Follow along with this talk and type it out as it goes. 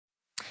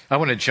I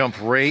want to jump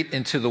right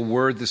into the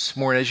word this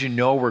morning. As you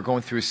know, we're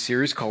going through a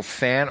series called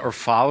Fan or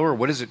Follower.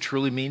 What does it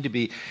truly mean to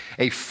be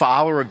a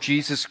follower of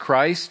Jesus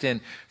Christ?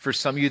 And for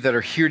some of you that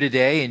are here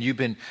today and you've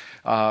been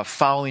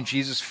following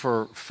Jesus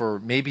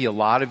for maybe a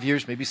lot of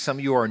years, maybe some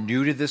of you are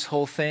new to this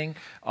whole thing,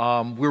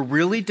 we're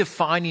really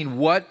defining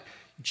what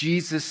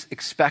Jesus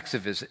expects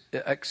of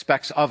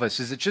us.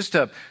 Is it just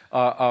a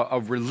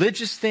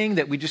religious thing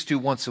that we just do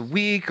once a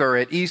week or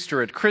at Easter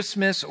or at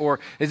Christmas?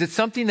 Or is it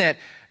something that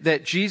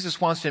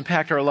Jesus wants to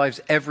impact our lives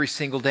every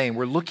single day? And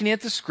we're looking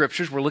at the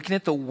scriptures, we're looking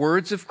at the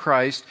words of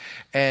Christ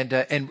and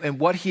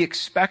what he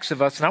expects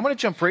of us. And I want to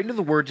jump right into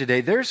the word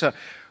today. There's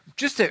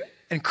just an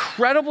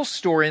incredible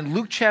story in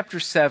Luke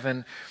chapter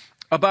 7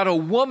 about a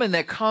woman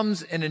that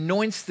comes and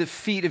anoints the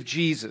feet of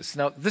Jesus.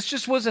 Now, this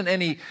just wasn't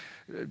any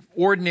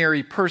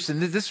ordinary person.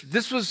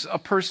 This was a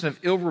person of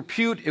ill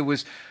repute. It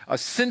was a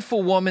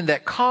sinful woman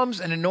that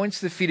comes and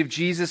anoints the feet of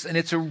Jesus. And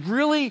it's a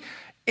really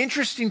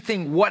interesting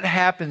thing what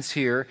happens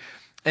here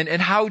and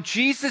how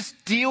Jesus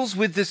deals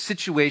with this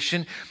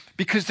situation,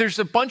 because there's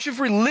a bunch of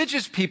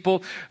religious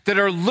people that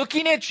are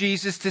looking at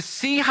Jesus to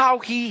see how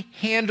he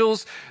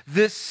handles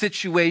this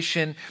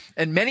situation.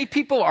 And many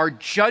people are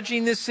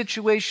judging this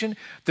situation.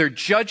 They're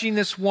judging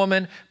this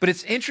woman. But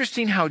it's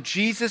interesting how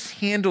Jesus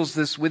handles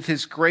this with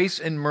his grace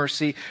and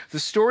mercy. The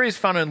story is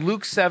found in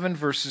Luke 7,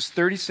 verses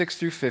 36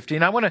 through 50.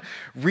 And I want to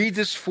read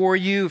this for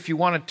you. If you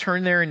want to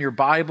turn there in your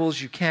Bibles,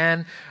 you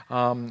can.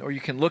 Or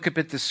you can look up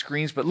at the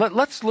screens. But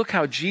let's look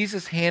how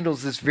Jesus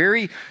handles this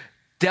very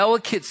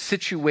delicate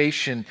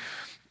situation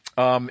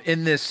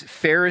in this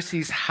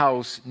Pharisee's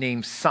house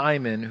named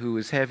Simon, who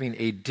is having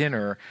a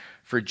dinner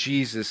for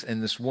Jesus.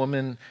 And this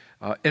woman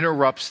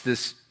interrupts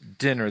this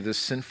dinner, this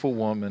sinful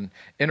woman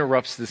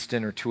interrupts this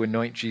dinner to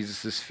anoint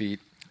Jesus' feet.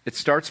 It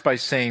starts by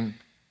saying,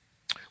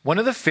 one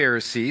of the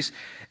Pharisees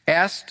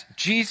asked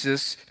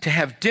Jesus to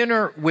have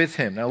dinner with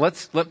him. Now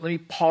let me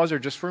pause there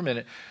just for a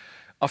minute.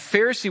 A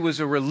Pharisee was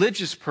a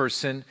religious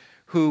person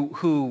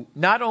who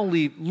not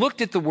only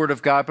looked at the Word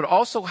of God, but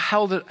also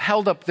held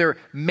up their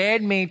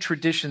man-made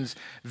traditions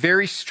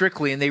very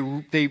strictly. And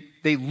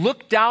they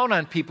looked down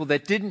on people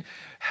that didn't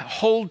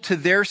hold to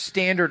their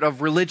standard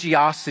of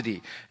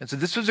religiosity. And so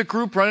this was a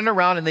group running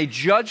around, and they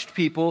judged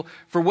people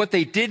for what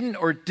they didn't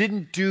or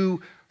didn't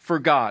do for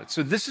God.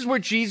 So this is where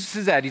Jesus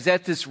is at. He's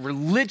at this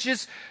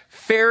religious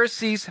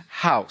Pharisee's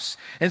house.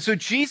 And so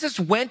Jesus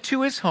went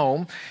to his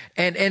home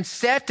and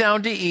sat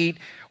down to eat.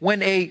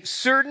 When a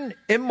certain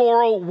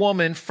immoral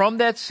woman from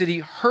that city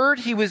heard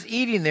he was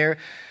eating there,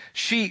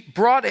 she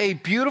brought a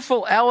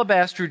beautiful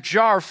alabaster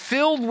jar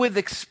filled with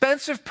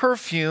expensive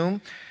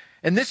perfume.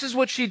 And this is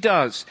what she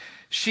does.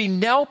 She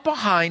knelt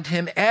behind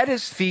him at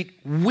his feet,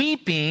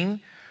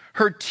 weeping.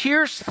 Her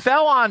tears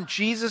fell on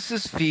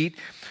Jesus' feet.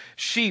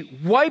 She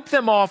wiped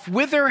them off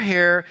with her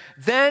hair.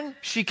 Then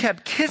she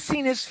kept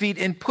kissing his feet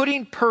and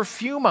putting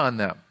perfume on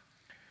them.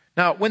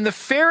 Now, when the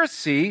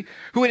Pharisee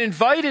who had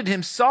invited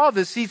him saw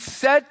this, he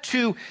said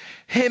to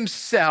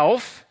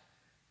himself,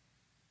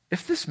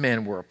 if this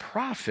man were a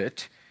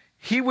prophet,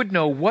 he would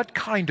know what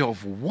kind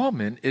of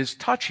woman is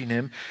touching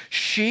him.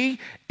 She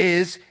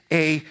is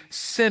a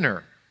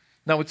sinner.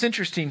 Now, what's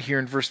interesting here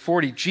in verse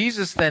 40,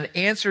 Jesus then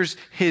answers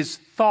his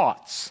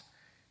thoughts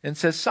and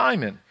says,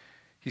 Simon,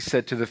 he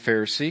said to the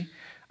Pharisee,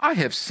 I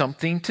have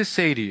something to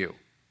say to you.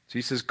 So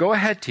he says, go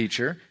ahead,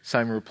 teacher,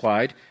 Simon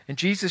replied. And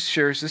Jesus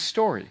shares this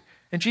story.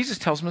 And Jesus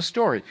tells him a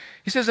story.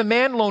 He says, a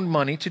man loaned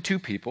money to two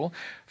people,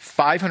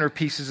 500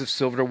 pieces of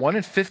silver to one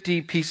and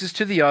 50 pieces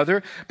to the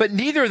other, but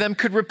neither of them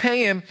could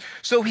repay him.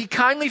 So he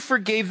kindly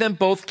forgave them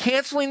both,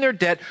 canceling their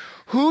debt.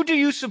 Who do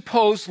you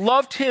suppose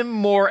loved him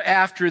more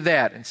after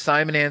that? And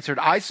Simon answered,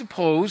 I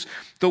suppose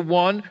the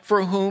one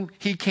for whom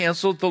he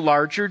canceled the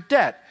larger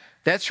debt.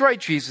 That's right,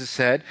 Jesus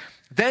said.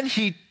 Then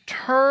he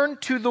turned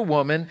to the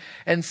woman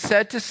and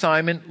said to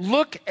Simon,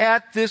 look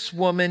at this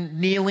woman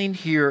kneeling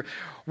here.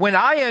 When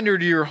I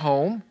entered your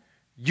home,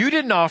 you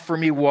didn't offer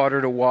me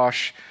water to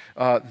wash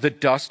the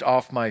dust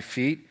off my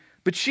feet,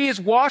 but she has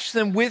washed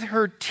them with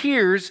her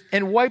tears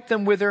and wiped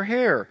them with her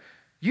hair.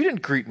 You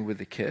didn't greet me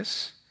with a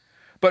kiss.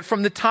 But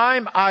from the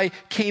time I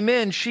came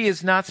in, she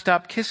has not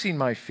stopped kissing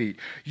my feet.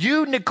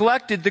 You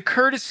neglected the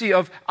courtesy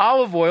of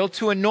olive oil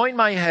to anoint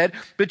my head,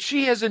 but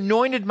she has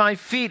anointed my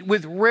feet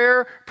with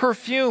rare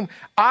perfume.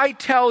 I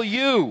tell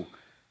you,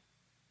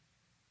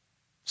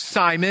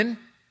 Simon,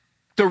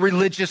 the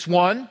religious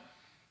one,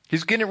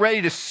 he's getting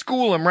ready to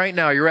school him right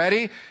now. You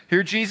ready?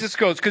 Here Jesus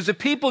goes. Because the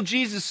people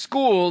Jesus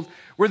schooled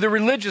were the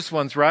religious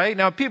ones, right?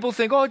 Now people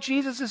think, oh,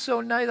 Jesus is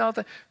so nice.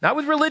 Not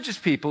with religious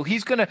people.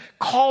 He's going to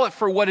call it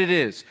for what it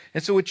is.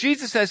 And so what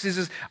Jesus says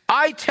is,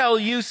 I tell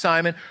you,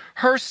 Simon,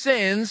 her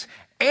sins,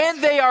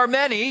 and they are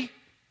many.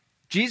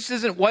 Jesus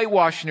isn't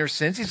whitewashing her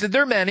sins. He said,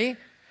 they're many,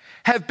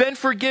 have been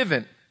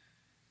forgiven.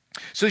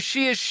 So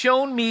she has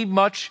shown me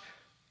much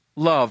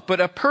love.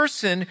 But a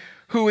person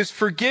who is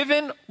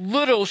forgiven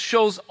little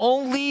shows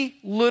only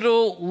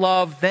little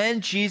love.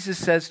 Then Jesus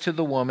says to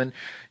the woman,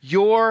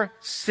 your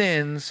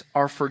sins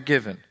are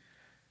forgiven.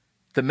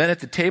 The men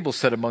at the table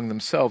said among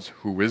themselves,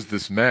 who is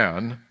this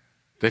man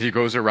that he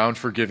goes around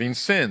forgiving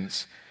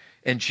sins.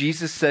 And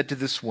Jesus said to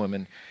this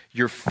woman,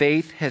 your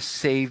faith has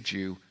saved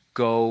you.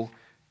 Go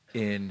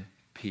in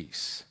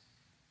peace.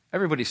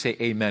 Everybody say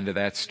amen to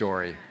that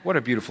story. What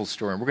a beautiful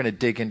story. And we're going to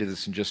dig into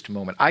this in just a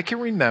moment. I can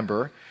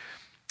remember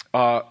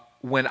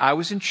when I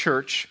was in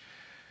church,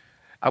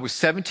 I was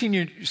 17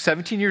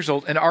 years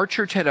old, and our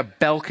church had a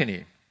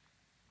balcony.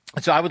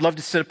 And so I would love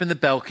to sit up in the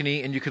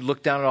balcony, and you could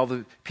look down at all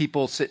the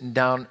people sitting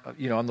down,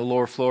 on the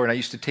lower floor. And I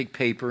used to take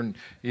paper and,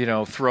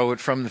 throw it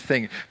from the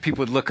thing. People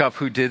would look up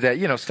who did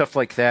that, stuff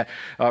like that.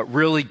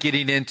 Really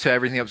getting into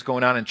everything that was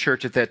going on in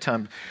church at that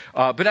time.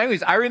 But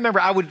anyways, I remember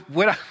I'm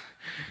going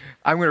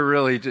to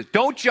really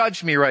don't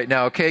judge me right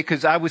now, okay?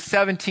 Because I was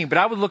 17, but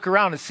I would look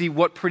around and see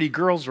what pretty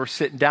girls were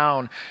sitting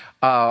down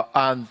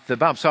on the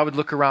bump. So I would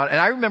look around, and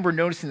I remember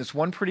noticing this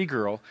one pretty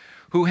girl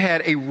who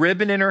had a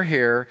ribbon in her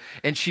hair,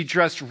 and she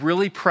dressed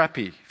really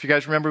preppy. If you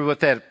guys remember what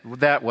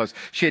that was.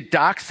 She had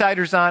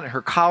Docksiders on,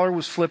 her collar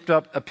was flipped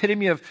up,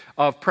 epitome of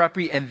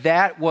preppy, and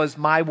that was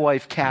my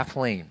wife,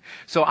 Kathleen.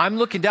 So I'm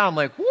looking down, I'm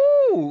like, woo,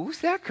 who's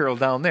that girl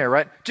down there,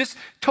 right? Just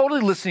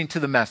totally listening to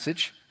the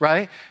message,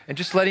 right? And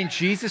just letting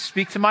Jesus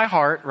speak to my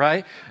heart,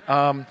 right?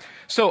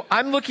 So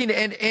I'm looking,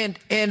 and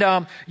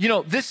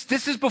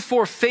this is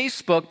before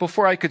Facebook,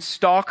 before I could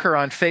stalk her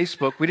on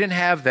Facebook. We didn't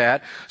have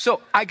that.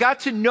 So I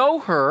got to know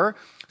her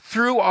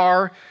through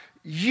our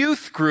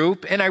youth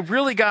group, and I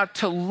really got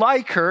to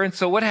like her. And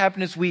so what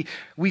happened is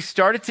we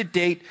started to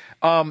date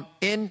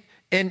in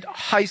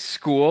high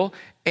school,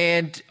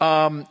 and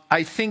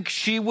I think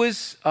she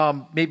was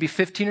maybe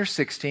 15 or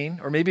 16,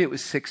 or maybe it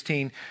was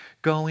 16,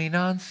 going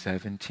on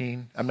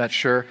 17. I'm not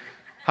sure.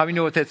 How many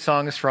know what that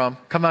song is from?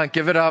 Come on,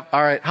 give it up.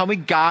 All right. How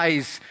many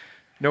guys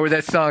know where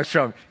that song is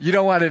from? You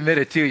don't want to admit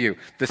it, do you?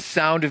 The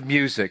Sound of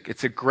Music.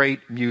 It's a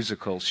great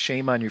musical.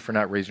 Shame on you for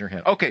not raising your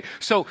hand. Okay,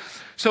 so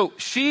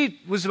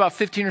she was about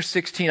 15 or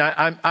 16.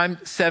 I'm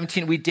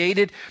 17. We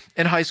dated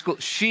in high school.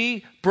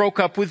 She broke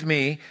up with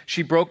me.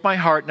 She broke my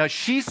heart. Now,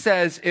 she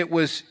says it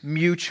was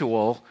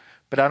mutual,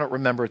 but I don't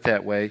remember it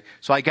that way.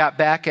 So I got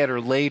back at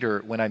her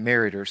later when I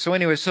married her. So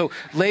anyway,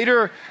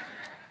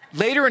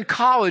 Later in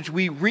college,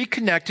 we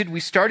reconnected, we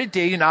started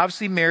dating,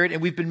 obviously married,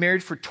 and we've been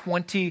married for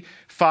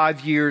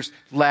 25 years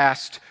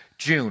last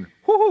June.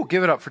 Woohoo,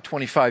 give it up for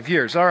 25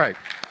 years. All right.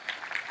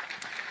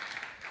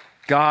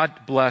 God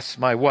bless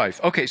my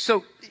wife. Okay,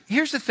 so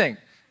here's the thing.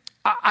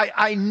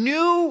 I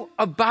knew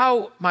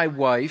about my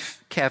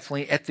wife,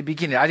 Kathleen, at the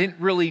beginning. I didn't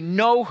really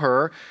know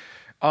her.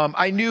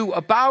 I knew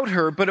about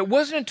her, but it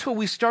wasn't until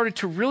we started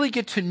to really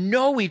get to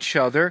know each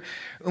other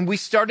and we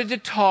started to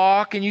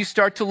talk and you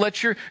start to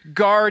let your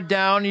guard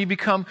down and you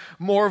become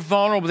more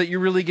vulnerable that you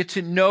really get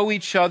to know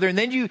each other. And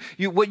then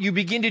what you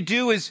begin to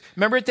do is,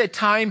 remember at that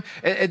time,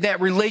 at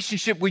that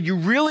relationship where you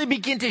really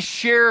begin to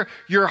share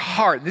your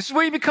heart. And this is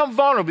where you become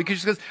vulnerable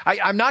because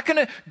I'm not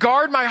going to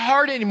guard my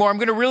heart anymore. I'm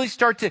going to really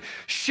start to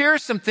share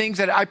some things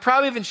that I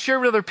probably haven't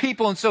shared with other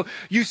people. And so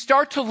you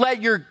start to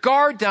let your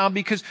guard down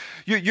because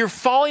you're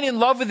falling in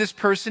love with this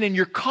person and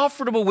you're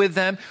comfortable with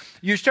them.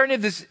 You're starting to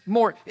have this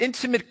more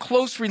intimate,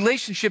 close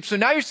relationship. So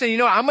now you're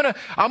saying, I'm going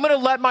to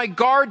let my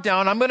guard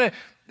down. I'm going to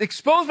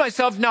expose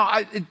myself.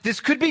 Now, this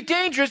could be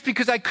dangerous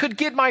because I could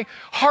get my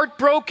heart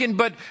broken,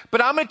 but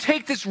I'm going to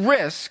take this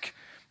risk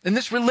in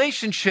this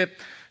relationship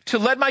to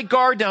let my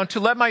guard down, to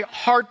let my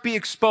heart be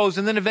exposed.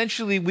 And then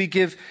eventually we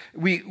give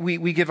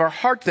our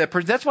heart to that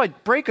person. That's why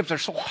breakups are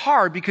so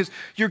hard because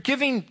you're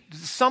giving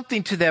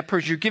something to that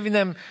person. You're giving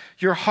them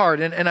your heart.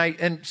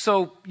 And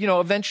so,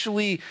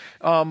 eventually,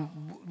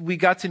 we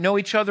got to know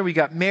each other. We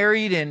got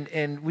married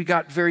and we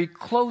got very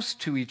close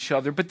to each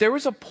other. But there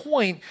was a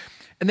point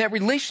in that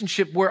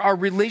relationship where our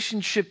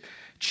relationship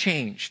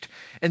changed.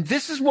 And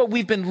this is what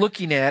we've been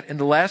looking at in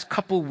the last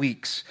couple of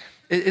weeks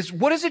is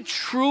what does it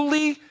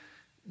truly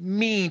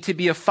mean to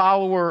be a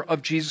follower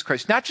of Jesus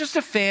Christ? Not just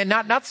a fan,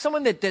 not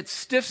someone that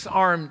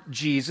stiffs-arm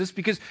Jesus,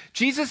 because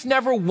Jesus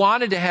never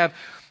wanted to have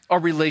a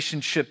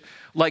relationship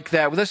like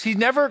that with us. He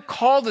never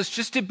called us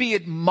just to be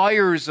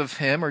admirers of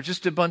him or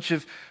just a bunch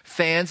of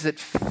fans that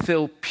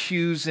fill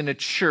pews in a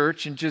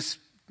church and just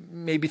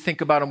maybe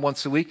think about him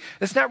once a week.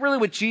 That's not really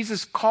what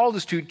Jesus called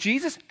us to.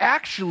 Jesus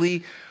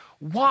actually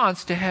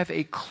wants to have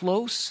a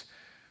close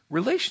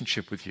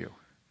relationship with you.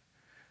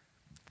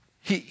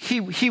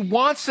 He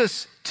wants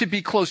us to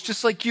be close,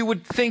 just like you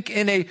would think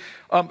in a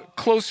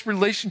close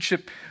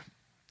relationship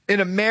in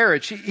a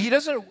marriage.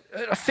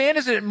 A fan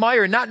is an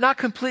admirer, not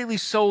completely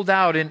sold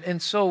out. And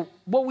so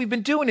what we've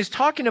been doing is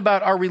talking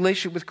about our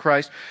relationship with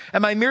Christ.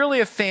 Am I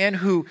merely a fan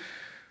who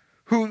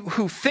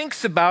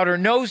thinks about or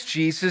knows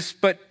Jesus,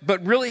 but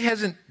really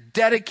hasn't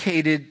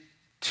dedicated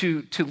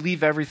to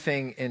leave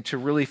everything and to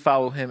really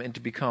follow him and to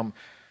become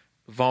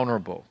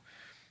vulnerable?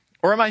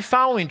 Or am I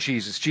following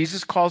Jesus?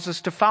 Jesus calls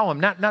us to follow him,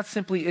 not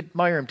simply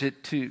admire him,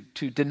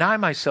 to deny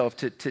myself,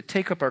 to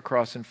take up our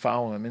cross and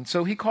follow him. And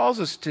so he calls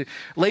us to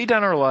lay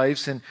down our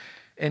lives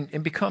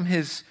and become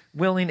his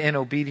willing and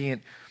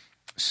obedient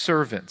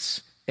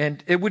servants.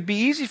 And it would be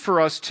easy for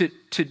us to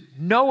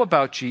know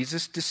about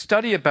Jesus, to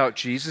study about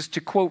Jesus,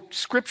 to quote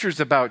scriptures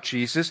about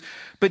Jesus.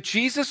 But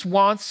Jesus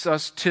wants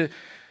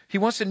he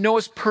wants to know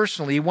us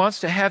personally. He wants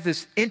to have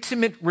this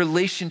intimate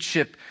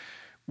relationship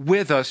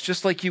with us,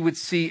 just like you would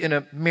see in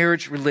a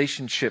marriage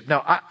relationship.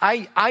 Now,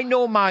 I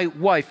know my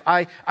wife.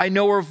 I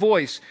know her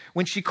voice.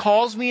 When she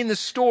calls me in the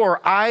store,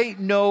 I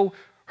know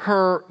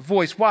her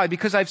voice. Why?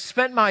 Because I've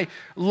spent my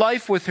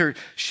life with her.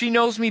 She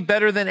knows me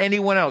better than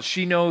anyone else.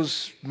 She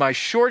knows my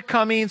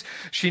shortcomings.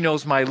 She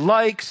knows my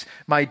likes,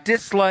 my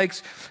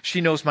dislikes. She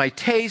knows my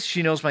taste.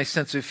 She knows my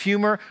sense of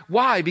humor.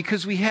 Why?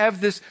 Because we have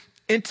this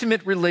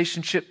intimate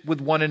relationship with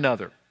one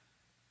another.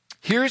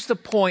 Here's the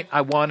point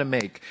I want to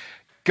make.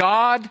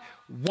 God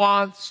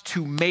wants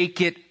to make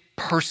it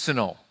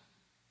personal.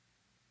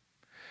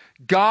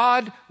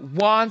 God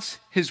wants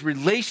his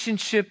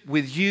relationship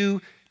with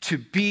you to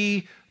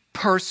be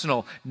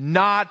personal,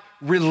 not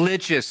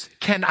religious.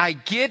 Can I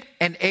get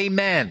an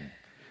amen?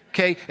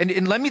 Okay,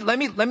 and let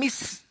me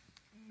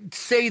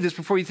say this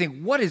before you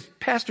think, what is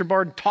Pastor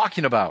Barden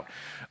talking about?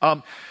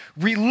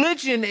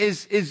 Religion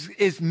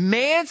is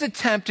man's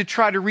attempt to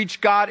try to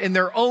reach God in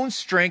their own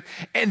strength,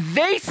 and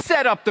they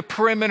set up the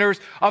perimeters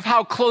of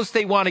how close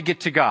they want to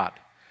get to God.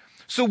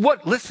 So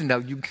listen now,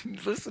 you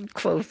listen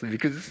closely,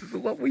 because this is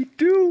what we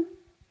do.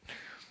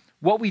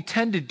 What we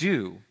tend to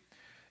do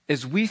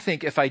is we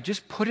think, if I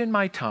just put in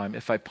my time,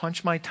 if I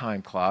punch my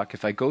time clock,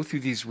 if I go through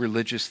these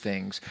religious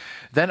things,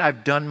 then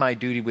I've done my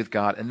duty with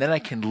God, and then I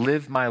can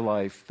live my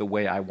life the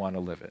way I want to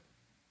live it.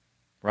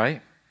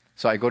 Right?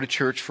 So I go to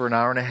church for an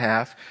hour and a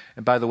half,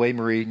 and by the way,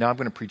 Marie, now I'm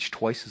going to preach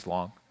twice as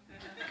long.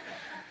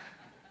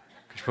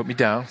 Put me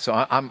down. So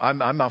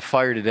I'm on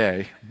fire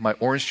today. My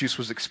orange juice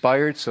was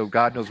expired, so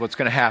God knows what's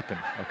going to happen.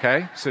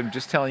 Okay? So I'm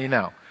just telling you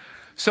now.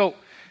 So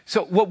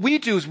what we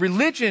do is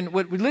religion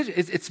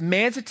is, it's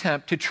man's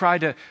attempt to try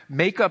to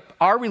make up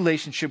our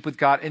relationship with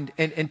God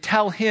and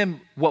tell him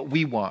what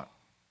we want.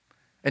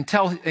 And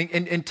tell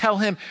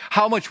him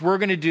how much we're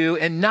going to do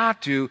and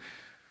not do.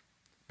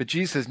 But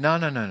Jesus says, no.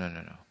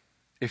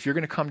 If you're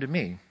going to come to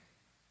me,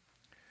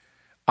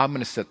 I'm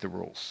going to set the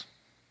rules.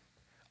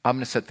 I'm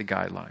going to set the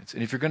guidelines.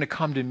 And if you're going to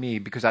come to me,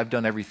 because I've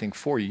done everything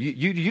for you,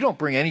 you don't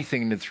bring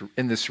anything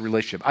in this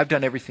relationship. I've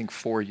done everything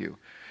for you.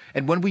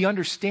 And when we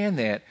understand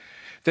that,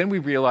 then we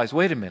realize,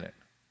 wait a minute.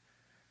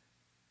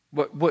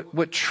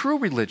 What true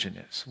religion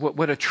is,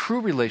 what a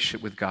true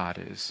relationship with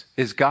God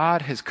is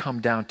God has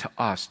come down to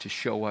us to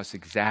show us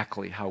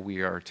exactly how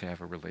we are to have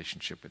a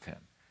relationship with him.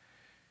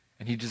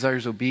 And he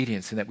desires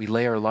obedience, and that we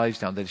lay our lives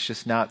down, that it's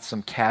just not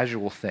some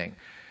casual thing.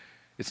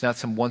 It's not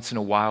some once in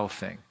a while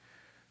thing.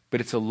 But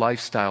it's a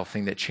lifestyle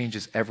thing that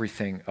changes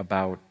everything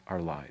about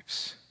our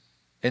lives.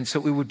 And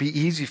so it would be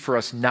easy for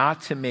us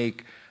not to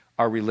make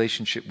our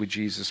relationship with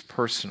Jesus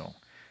personal.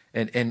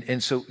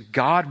 And so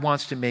God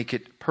wants to make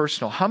it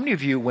personal. How many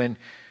of you, when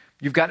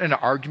you've gotten in an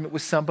argument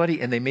with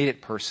somebody and they made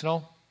it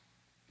personal,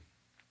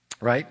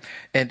 right?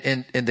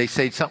 And they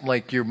say something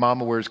like, your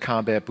mama wears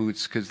combat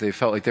boots, because they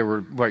felt like they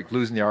were like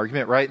losing the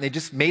argument, right? And they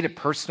just made it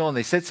personal, and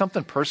they said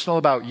something personal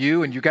about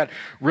you, and you got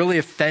really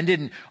offended,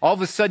 and all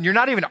of a sudden you're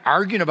not even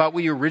arguing about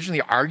what you originally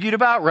argued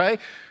about,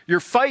 right? You're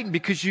fighting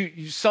because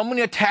someone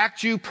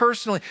attacked you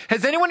personally.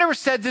 Has anyone ever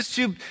said this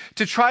to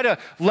try to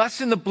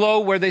lessen the blow,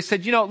 where they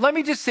said, let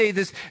me just say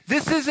this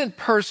isn't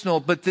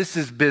personal, but this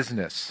is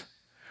business?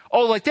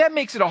 Oh, like that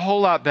makes it a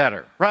whole lot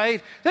better,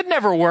 right? That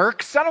never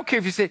works. I don't care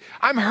if you say,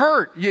 I'm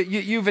hurt.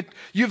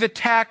 You've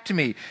attacked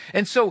me.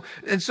 And so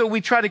we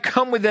try to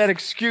come with that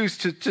excuse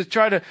to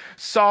try to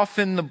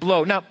soften the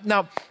blow.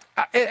 Now,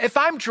 if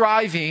I'm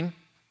driving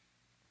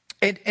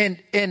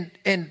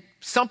and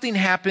something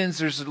happens,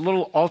 there's a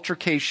little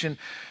altercation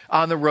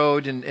on the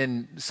road,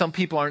 and some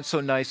people aren't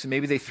so nice, and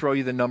maybe they throw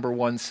you the number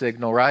one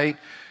signal, right?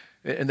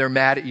 And they're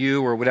mad at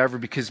you or whatever,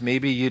 because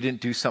maybe you didn't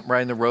do something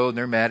right in the road, and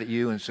they're mad at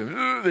you, and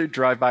so they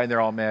drive by and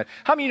they're all mad.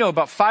 How many of you know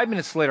about 5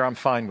 minutes later I'm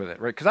fine with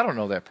it, right? Because I don't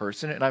know that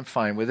person, and I'm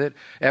fine with it.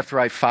 After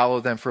I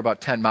follow them for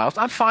about 10 miles,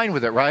 I'm fine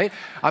with it, right?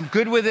 I'm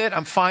good with it.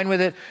 I'm fine with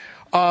it.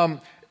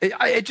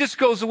 It just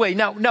goes away.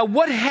 Now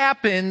what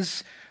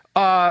happens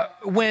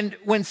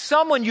when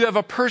someone you have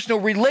a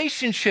personal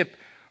relationship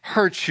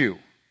hurts you,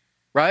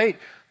 right?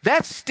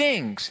 That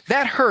stings.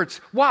 That hurts.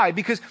 Why?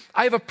 Because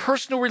I have a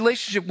personal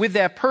relationship with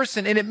that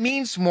person, and it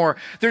means more.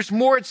 There's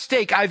more at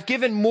stake. I've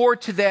given more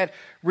to that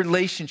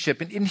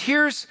relationship. And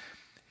here's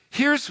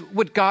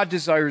what God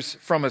desires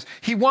from us.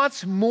 He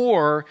wants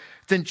more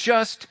than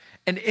just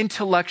an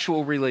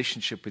intellectual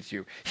relationship with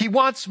you. He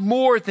wants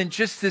more than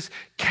just this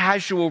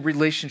casual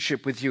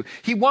relationship with you.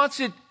 He wants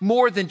it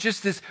more than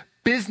just this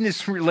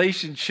business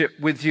relationship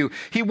with you.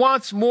 He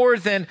wants more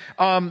than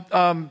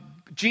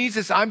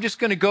Jesus, I'm just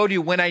going to go to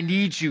you when I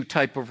need you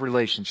type of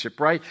relationship,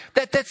 right?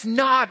 That's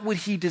not what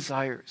he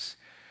desires.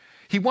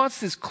 He wants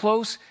this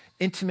close,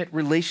 intimate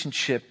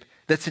relationship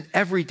that's an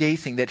everyday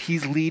thing, that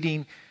he's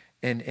leading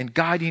and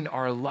guiding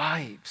our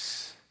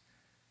lives.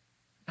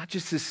 Not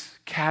just this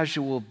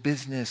casual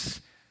business,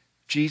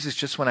 Jesus,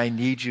 just when I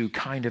need you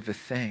kind of a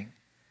thing.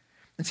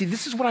 And see,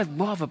 this is what I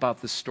love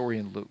about this story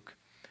in Luke.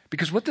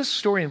 Because what this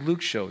story in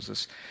Luke shows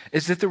us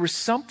is that there was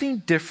something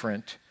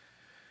different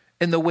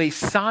in the way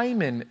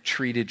Simon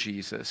treated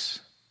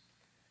Jesus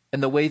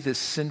and the way this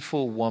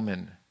sinful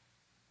woman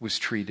was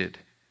treated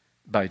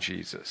by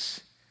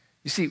Jesus.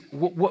 You see,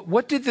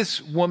 what did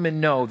this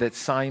woman know that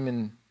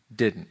Simon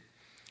didn't?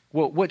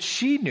 Well, what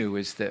she knew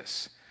is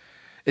this,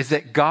 is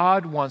that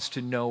God wants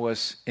to know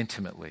us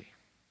intimately.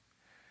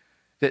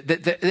 That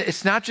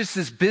it's not just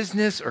this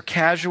business or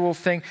casual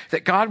thing,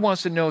 that God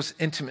wants to know us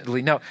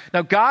intimately. Now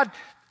God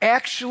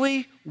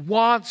actually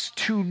wants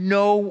to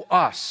know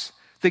us.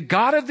 The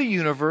God of the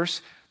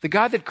universe, the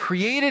God that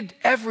created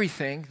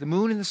everything, the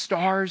moon and the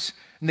stars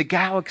and the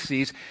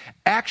galaxies,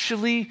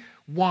 actually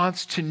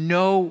wants to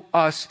know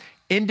us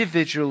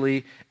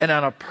individually and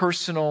on a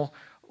personal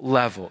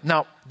level.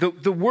 Now,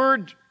 the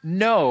word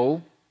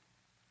know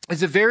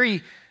is a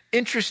very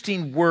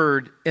interesting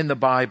word in the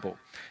Bible.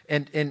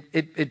 And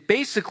it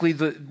basically,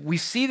 we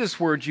see this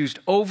word used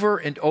over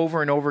and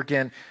over and over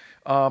again,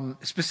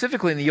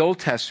 specifically in the Old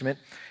Testament.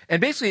 And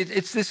basically,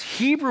 it's this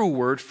Hebrew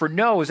word for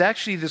know is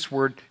actually this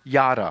word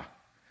yada.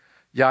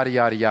 Yada,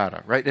 yada,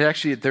 yada, right?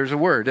 There's a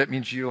word. That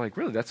means you're like,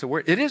 really, that's a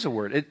word? It is a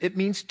word. It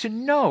means to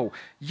know.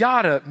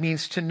 Yada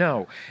means to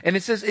know. And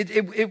it says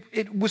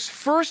it was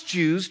first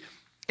used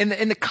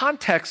in the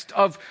context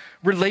of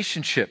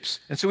relationships.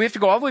 And so we have to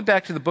go all the way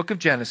back to the book of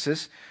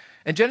Genesis.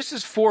 And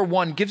Genesis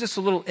 4:1 gives us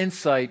a little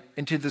insight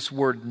into this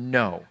word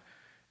know.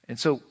 And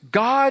so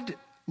God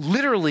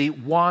literally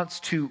wants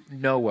to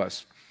know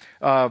us.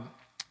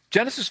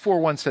 Genesis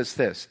 4:1 says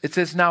this. It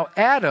says, now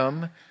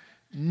Adam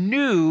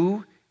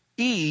knew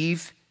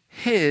Eve,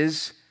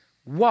 his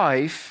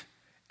wife,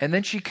 and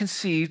then she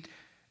conceived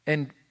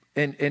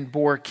and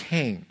bore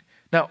Cain.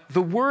 Now,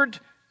 the word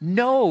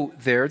know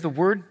there,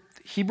 the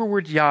Hebrew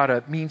word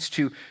yada, means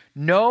to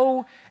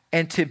know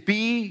and to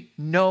be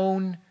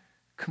known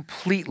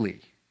completely.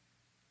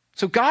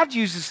 So God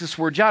uses this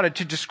word yada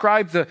to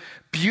describe the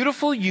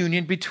beautiful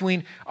union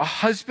between a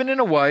husband and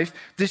a wife,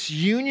 this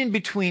union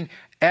between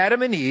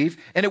Adam and Eve,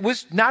 and it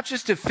was not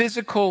just a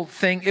physical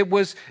thing, it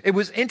was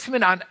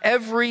intimate on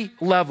every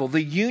level.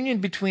 The union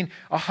between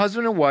a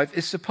husband and wife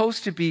is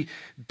supposed to be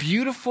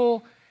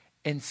beautiful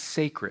and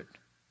sacred.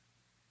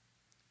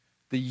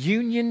 The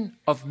union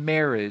of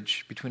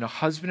marriage between a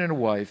husband and a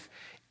wife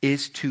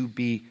is to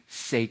be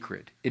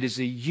sacred. It is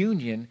a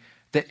union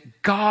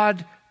that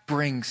God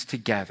brings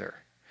together.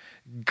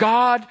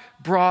 God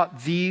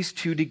brought these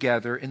two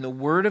together, and the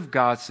Word of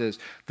God says,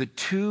 the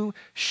two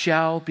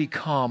shall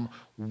become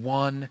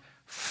one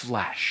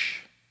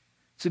flesh.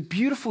 It's a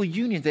beautiful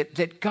union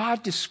that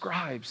God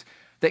describes,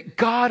 that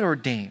God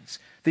ordains.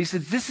 They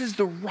said, this is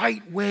the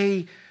right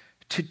way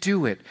to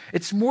do it.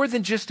 It's more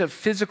than just a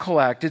physical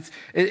act.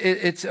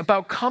 It's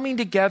about coming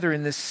together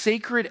in this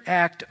sacred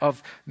act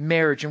of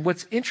marriage. And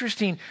what's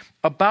interesting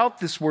about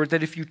this word,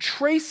 that if you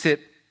trace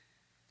it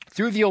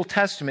through the Old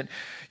Testament,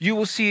 you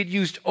will see it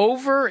used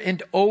over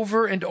and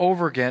over and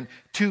over again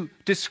to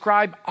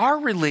describe our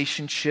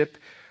relationship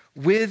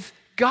with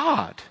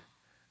God.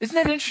 Isn't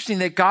that interesting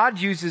that God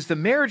uses the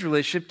marriage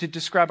relationship to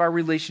describe our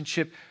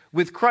relationship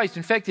with Christ?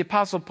 In fact, the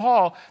Apostle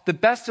Paul, the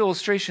best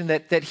illustration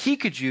that he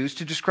could use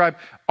to describe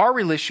our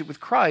relationship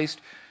with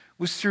Christ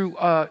was through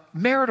a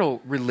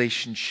marital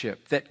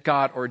relationship that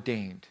God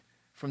ordained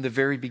from the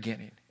very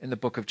beginning in the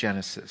book of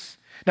Genesis.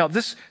 Now,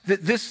 this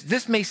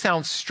may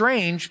sound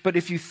strange, but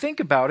if you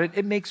think about it,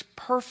 it makes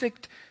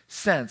perfect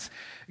sense.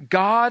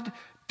 God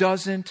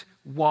doesn't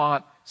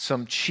want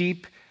some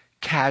cheap,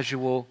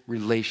 casual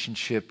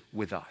relationship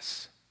with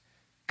us.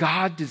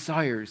 God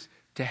desires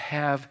to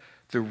have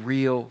the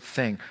real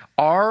thing.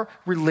 Our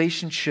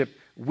relationship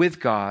with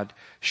God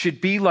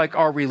should be like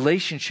our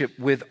relationship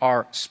with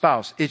our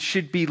spouse. It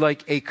should be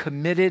like a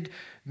committed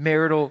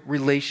marital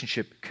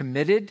relationship.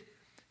 Committed,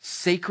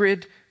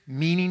 sacred,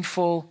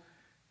 meaningful,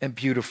 and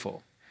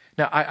beautiful.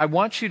 Now, I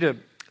want you to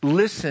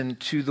listen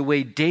to the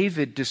way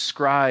David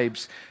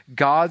describes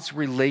God's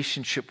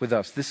relationship with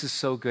us. This is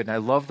so good, and I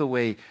love the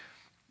way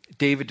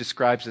David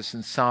describes this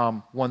in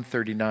Psalm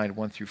 139,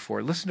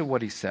 1-4. Listen to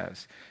what he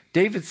says.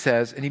 David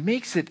says, and he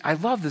makes it, I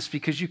love this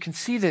because you can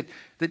see that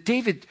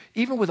David,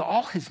 even with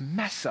all his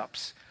mess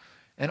ups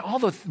and all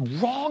the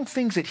wrong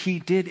things that he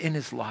did in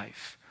his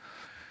life,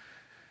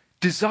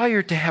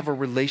 desired to have a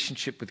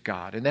relationship with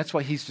God. And that's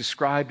why he's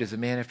described as a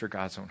man after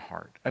God's own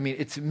heart. I mean,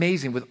 it's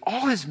amazing. With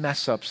all his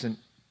mess ups and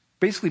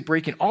basically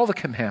breaking all the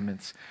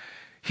commandments,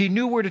 he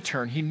knew where to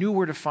turn. He knew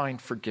where to find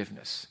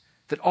forgiveness.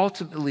 That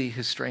ultimately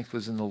his strength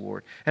was in the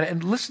Lord.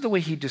 And listen to the way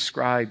he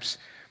describes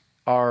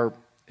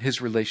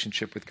his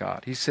relationship with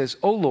God. He says,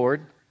 "O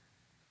Lord,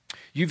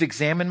 you've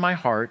examined my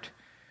heart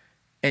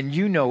and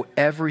you know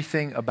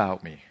everything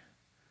about me."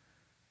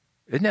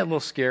 Isn't that a little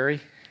scary?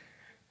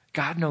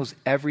 God knows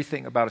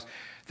everything about us.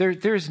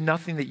 There is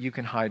nothing that you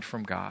can hide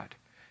from God.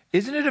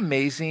 Isn't it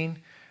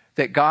amazing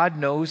that God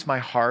knows my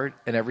heart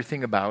and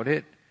everything about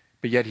it,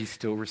 but yet he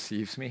still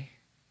receives me?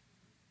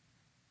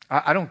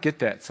 I don't get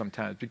that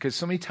sometimes because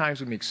so many times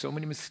we make so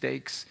many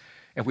mistakes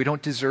and we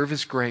don't deserve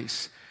his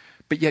grace.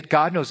 But yet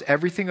God knows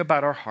everything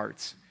about our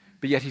hearts.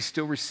 but yet he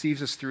still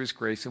receives us through his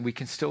grace, and we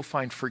can still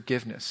find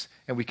forgiveness,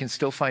 and we can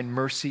still find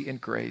mercy and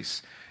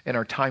grace in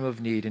our time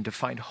of need, and to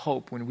find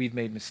hope when we've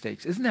made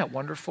mistakes. Isn't that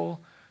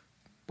wonderful?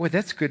 Boy,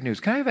 that's good news.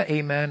 Can I have an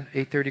amen,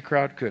 8:30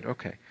 crowd? Good,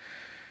 okay.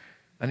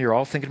 And you're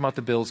all thinking about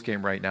the Bills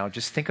game right now.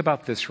 Just think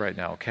about this right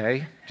now,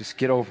 okay? Just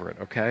get over it,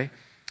 okay?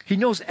 He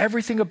knows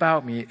everything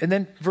about me. And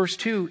then verse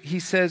 2,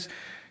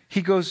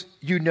 he goes,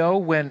 you know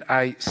when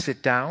I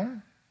sit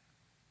down,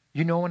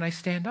 you know when I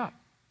stand up.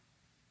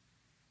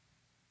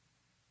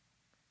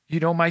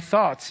 You know my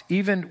thoughts,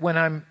 even when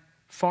I'm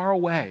far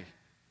away,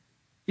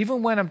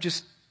 even when I'm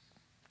just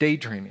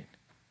daydreaming,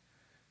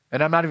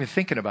 and I'm not even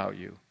thinking about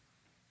you.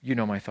 You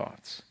know my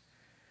thoughts.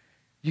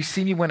 You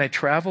see me when I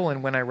travel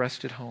and when I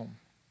rest at home.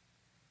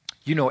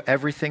 You know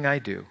everything I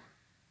do.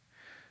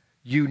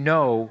 You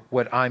know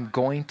what I'm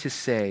going to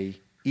say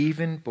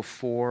even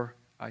before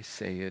I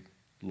say it,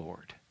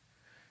 Lord.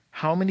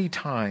 How many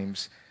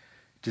times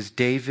does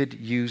David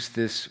use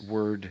this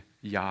word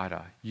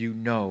yada? You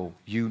know,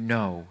 you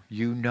know,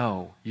 you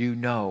know, you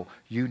know,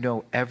 you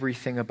know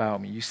everything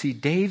about me. You see,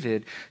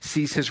 David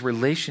sees his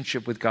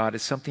relationship with God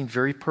as something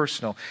very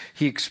personal.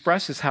 He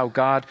expresses how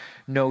God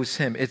knows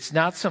him. It's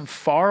not some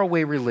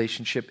faraway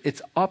relationship.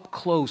 It's up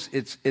close.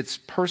 It's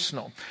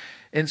personal.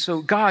 And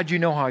so, God, you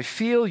know how I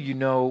feel. You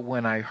know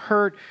when I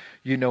hurt.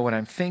 You know what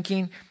I'm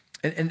thinking.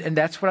 And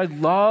that's what I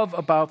love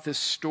about this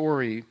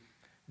story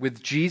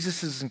with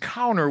Jesus'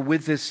 encounter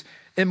with this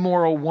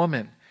immoral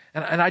woman.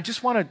 And I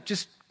just want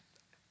to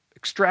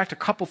extract a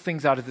couple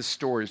things out of this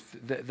story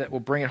that will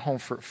bring it home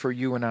for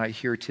you and I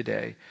here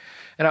today.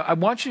 And I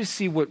want you to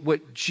see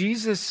what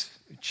Jesus'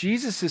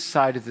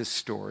 side of this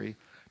story,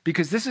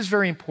 because this is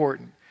very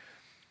important.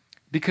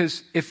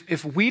 Because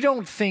if we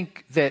don't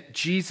think that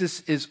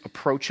Jesus is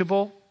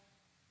approachable,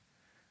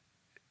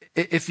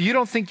 if you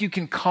don't think you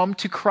can come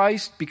to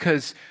Christ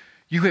because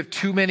you have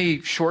too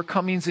many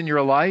shortcomings in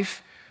your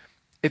life,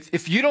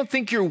 if you don't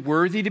think you're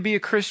worthy to be a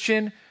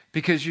Christian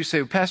because you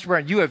say, Pastor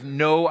Brian, you have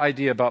no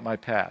idea about my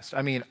past.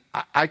 I mean,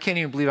 I can't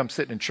even believe I'm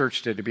sitting in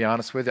church today, to be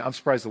honest with you. I'm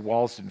surprised the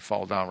walls didn't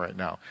fall down right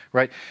now,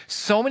 right?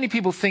 So many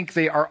people think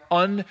they are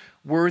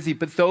unworthy,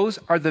 but those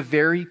are the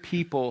very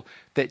people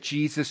that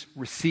Jesus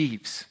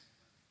receives.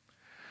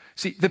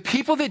 See, the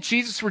people that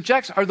Jesus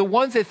rejects are the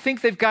ones that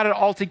think they've got it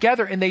all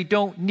together and they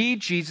don't need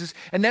Jesus.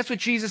 And that's what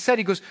Jesus said.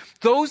 He goes,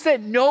 those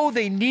that know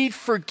they need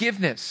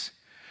forgiveness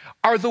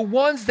are the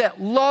ones that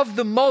love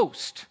the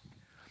most.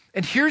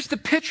 And here's the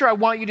picture I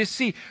want you to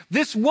see.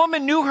 This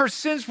woman knew her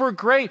sins were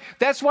great.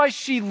 That's why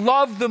she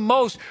loved the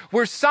most.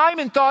 Where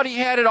Simon thought he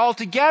had it all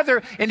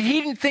together and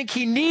he didn't think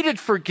he needed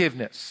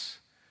forgiveness.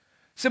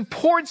 It's an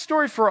important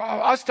story for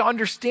us to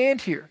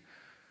understand here.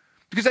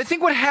 Because I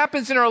think what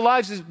happens in our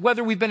lives is,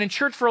 whether we've been in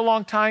church for a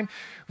long time,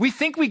 we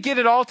think we get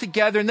it all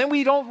together, and then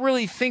we don't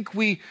really think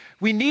we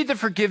need the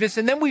forgiveness,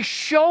 and then we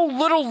show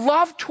little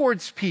love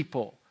towards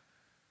people.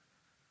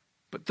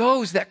 But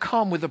those that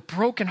come with a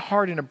broken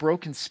heart and a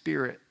broken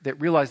spirit that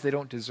realize they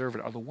don't deserve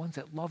it are the ones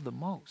that love the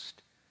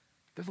most.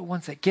 They're the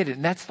ones that get it,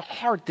 and that's the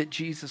heart that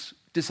Jesus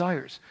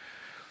desires.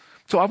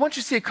 So I want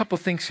you to see a couple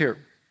things here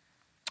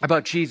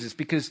about Jesus,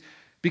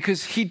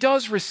 because he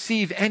does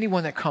receive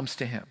anyone that comes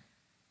to him.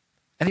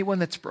 Anyone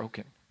that's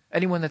broken,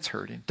 anyone that's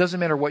hurting, doesn't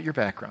matter what your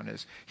background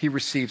is, he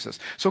receives us.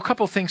 So a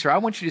couple of things here. I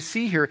want you to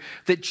see here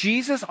that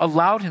Jesus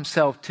allowed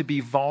himself to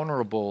be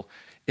vulnerable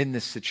in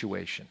this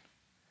situation.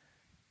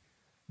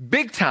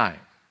 Big time.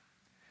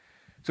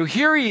 So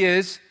here he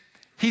is.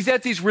 He's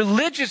at these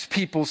religious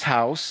people's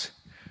house,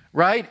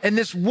 right? And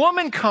this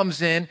woman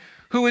comes in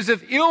who is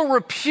of ill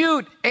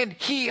repute, and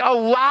he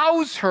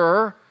allows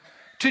her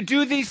to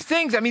do these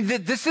things. I mean,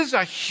 this is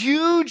a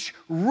huge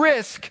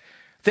risk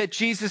that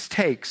Jesus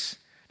takes.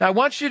 Now, I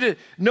want you to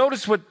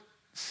notice what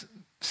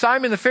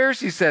Simon the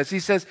Pharisee says. He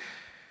says,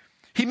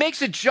 he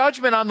makes a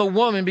judgment on the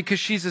woman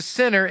because she's a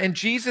sinner, and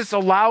Jesus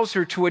allows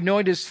her to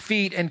anoint his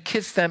feet and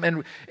kiss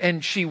them,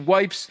 and she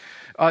wipes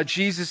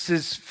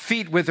Jesus'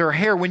 feet with her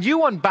hair. When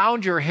you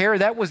unbound your hair,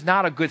 that was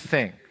not a good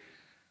thing.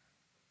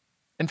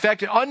 In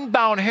fact,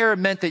 unbound hair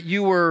meant that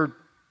you were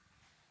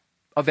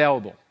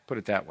available, put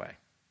it that way.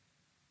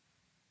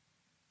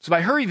 So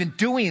by her even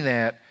doing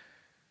that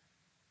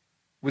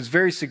was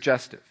very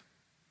suggestive.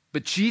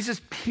 But Jesus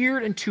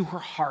peered into her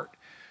heart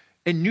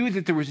and knew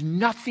that there was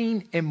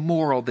nothing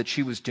immoral that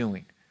she was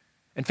doing.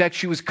 In fact,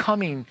 she was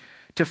coming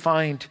to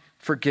find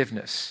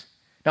forgiveness.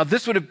 Now,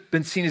 this would have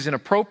been seen as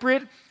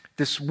inappropriate.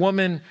 This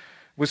woman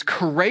was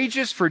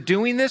courageous for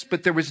doing this,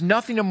 but there was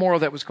nothing immoral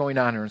that was going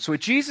on in her. And so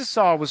what Jesus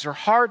saw was her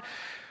heart,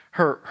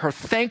 her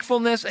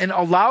thankfulness, and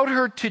allowed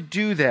her to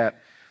do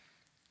that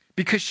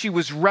because she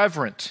was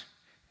reverent.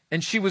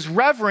 And she was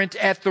reverent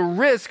at the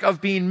risk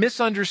of being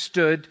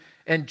misunderstood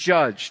and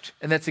judged.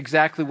 And that's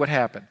exactly what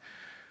happened.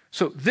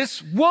 So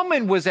this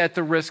woman was at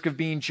the risk of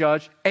being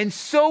judged, and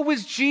so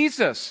was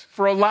Jesus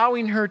for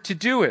allowing her to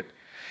do it.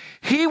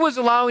 He was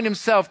allowing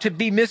himself to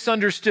be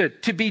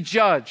misunderstood, to be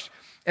judged.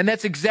 And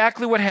that's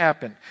exactly what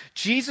happened.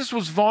 Jesus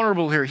was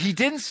vulnerable here. He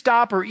didn't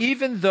stop her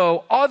even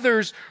though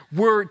others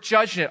were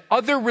judging it.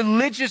 Other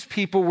religious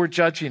people were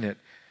judging it.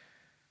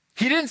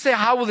 He didn't say,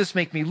 how will this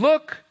make me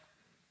look?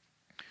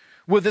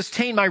 Will this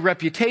taint my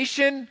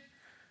reputation?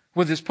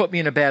 Will this put me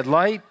in a bad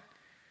light?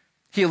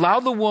 He allowed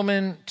the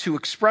woman to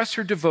express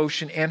her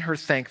devotion and her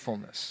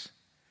thankfulness.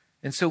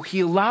 And so he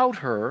allowed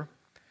her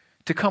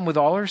to come with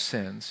all her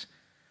sins,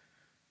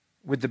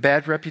 with the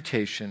bad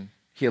reputation.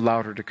 He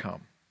allowed her to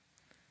come.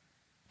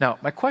 Now,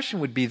 my question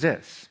would be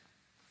this.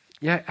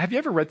 Yeah, have you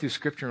ever read through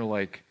Scripture and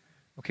like,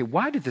 okay,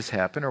 why did this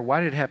happen, or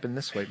why did it happen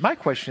this way? My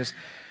question is,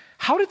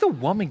 how did the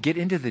woman get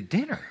into the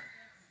dinner?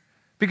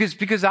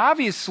 Because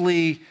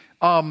obviously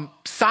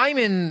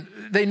Simon,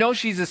 they know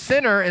she's a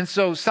sinner, and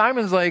so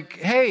Simon's like,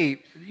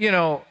 hey,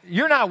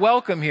 you're not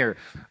welcome here.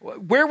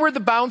 Where were the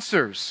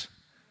bouncers?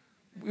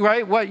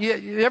 Right? What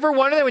you ever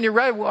wonder that when you're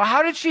right? Well,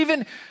 how did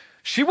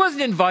she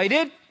wasn't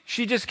invited.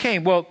 She just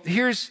came. Well,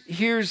 here's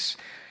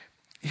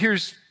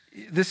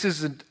this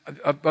is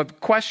a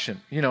question,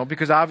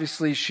 because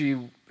obviously she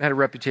had a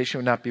reputation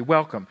would not be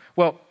welcome.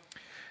 Well,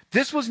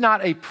 this was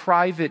not a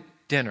private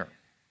dinner.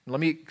 Let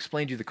me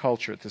explain to you the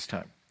culture at this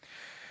time.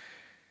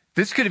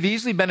 This could have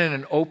easily been in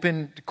an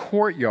open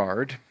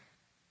courtyard.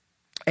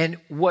 And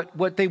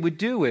what they would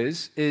do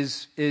is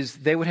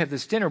they would have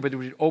this dinner, but it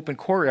would be an open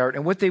courtyard.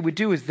 And what they would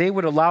do is they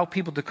would allow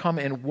people to come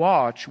and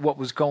watch what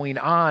was going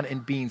on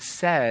and being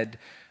said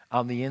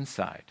on the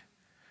inside.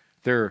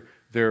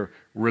 They're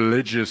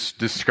religious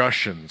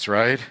discussions,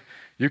 right?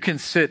 You can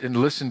sit and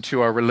listen to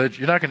our religion.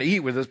 You're not going to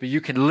eat with us, but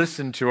you can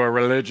listen to our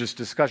religious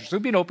discussions. So it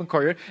would be an open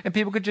courtyard, and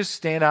people could just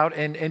stand out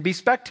and be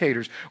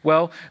spectators.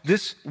 Well,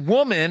 this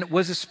woman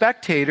was a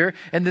spectator,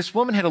 and this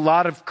woman had a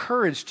lot of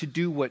courage to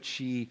do what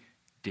she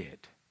did.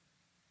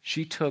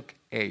 She took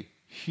a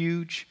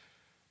huge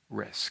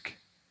risk.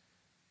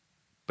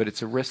 But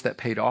it's a risk that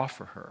paid off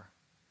for her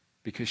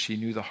because she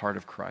knew the heart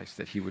of Christ,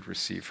 that he would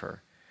receive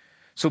her.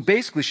 So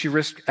basically, she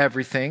risked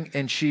everything,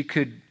 and she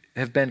could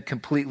have been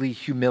completely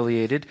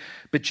humiliated.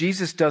 But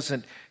Jesus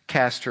doesn't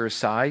cast her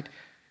aside.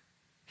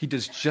 He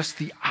does just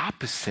the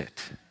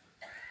opposite.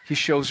 He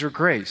shows her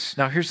grace.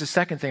 Now, here's the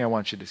second thing I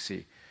want you to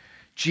see.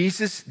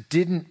 Jesus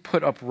didn't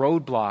put up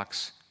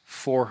roadblocks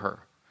for her.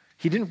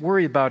 He didn't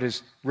worry about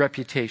his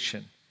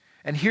reputation.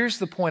 And here's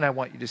the point I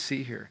want you to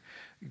see here.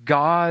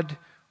 God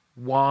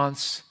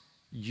wants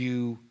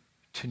you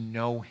to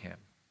know him.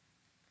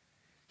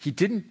 He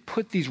didn't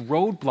put these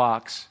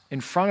roadblocks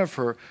in front of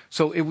her,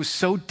 so it was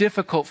so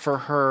difficult for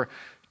her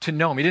to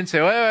know him. He didn't say,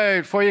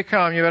 wait, before you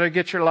come, you better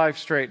get your life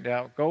straightened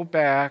out. Go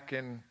back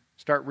and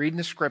start reading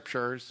the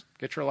scriptures,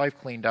 get your life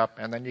cleaned up,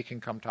 and then you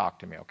can come talk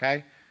to me,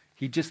 okay?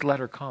 He just let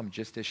her come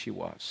just as she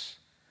was.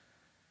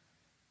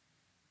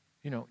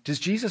 Does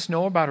Jesus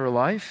know about her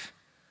life?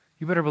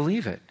 You better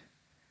believe it.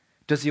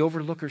 Does he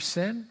overlook her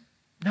sin?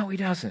 No, he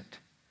doesn't.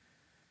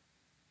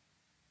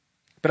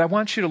 But I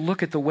want you to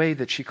look at the way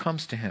that she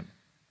comes to him.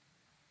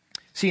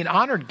 See, an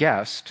honored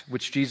guest,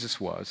 which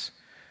Jesus was,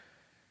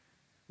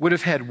 would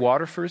have had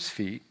water for his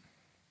feet.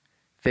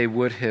 They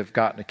would have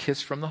gotten a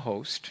kiss from the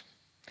host.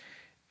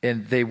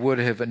 And they would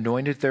have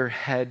anointed their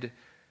head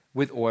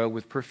with oil,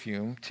 with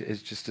perfume,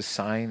 as just a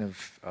sign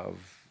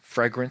of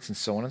fragrance and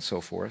so on and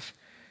so forth.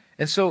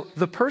 And so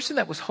the person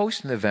that was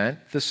hosting the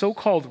event, the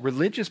so-called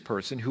religious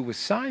person who was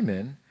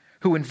Simon,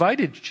 who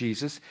invited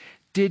Jesus,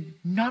 did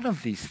none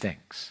of these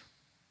things.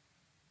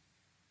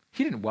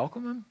 He didn't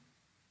welcome him.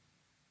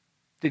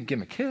 Didn't give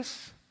him a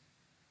kiss.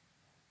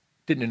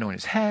 Didn't anoint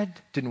his head.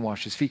 Didn't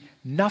wash his feet.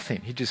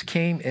 Nothing. He just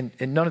came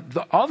and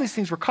all these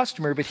things were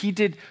customary, but he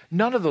did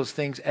none of those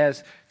things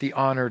as the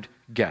honored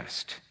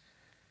guest.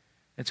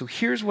 And so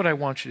here's what I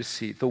want you to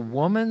see. The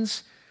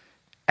woman's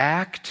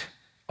act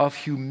of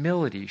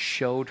humility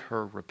showed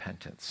her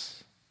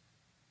repentance.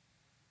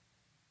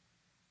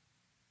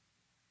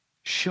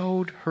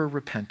 Showed her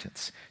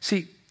repentance.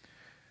 See,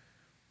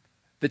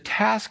 the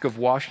task of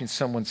washing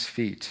someone's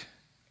feet,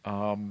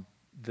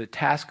 the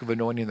task of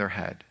anointing their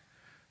head,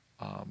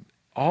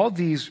 all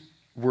these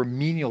were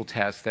menial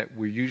tasks that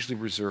were usually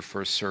reserved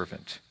for a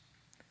servant.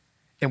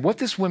 And what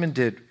this woman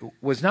did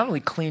was not only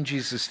clean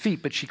Jesus'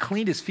 feet, but she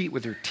cleaned his feet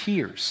with her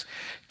tears,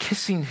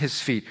 kissing his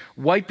feet,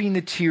 wiping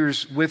the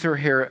tears with her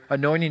hair,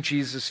 anointing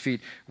Jesus' feet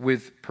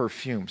with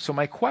perfume. So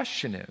my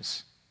question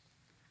is,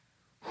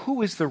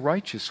 who is the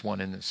righteous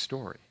one in this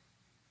story?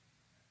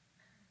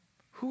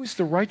 Who is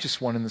the righteous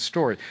one in the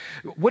story?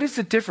 What is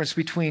the difference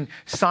between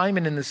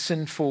Simon and the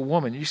sinful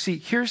woman? You see,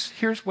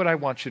 here's what I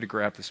want you to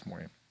grab this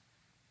morning.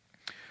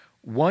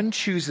 One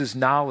chooses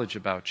knowledge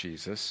about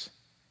Jesus,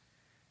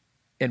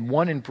 and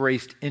one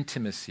embraced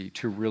intimacy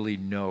to really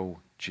know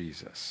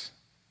Jesus.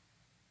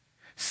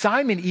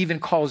 Simon even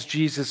calls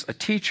Jesus a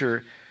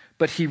teacher,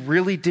 but he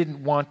really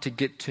didn't want to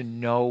get to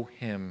know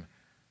him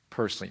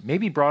personally.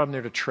 Maybe he brought him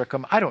there to trick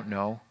him. I don't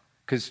know,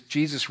 because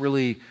Jesus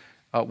really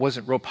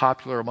wasn't real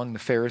popular among the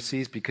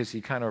Pharisees because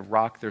he kind of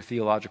rocked their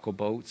theological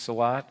boats a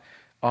lot.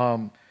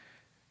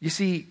 You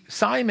see,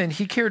 Simon,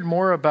 he cared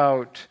more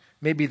about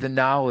maybe the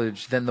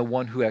knowledge than the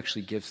one who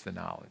actually gives the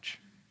knowledge.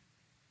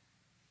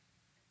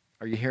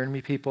 Are you hearing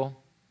me, people?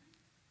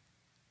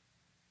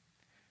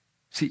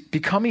 See,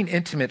 becoming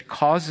intimate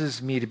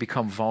causes me to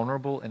become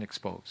vulnerable and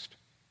exposed.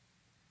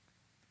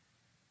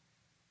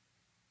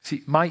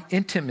 See, my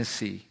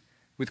intimacy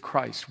with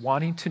Christ,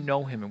 wanting to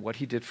know him and what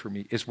he did for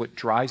me, is what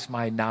drives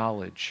my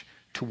knowledge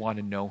to want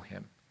to know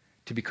him,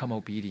 to become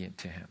obedient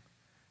to him,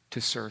 to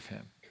serve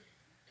him.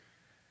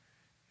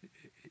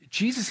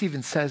 Jesus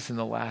even says in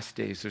the last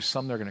days, there's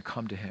some that are going to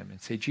come to him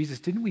and say, Jesus,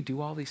 didn't we do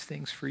all these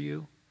things for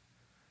you?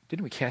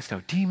 Didn't we cast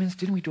out demons?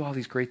 Didn't we do all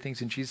these great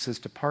things? And Jesus says,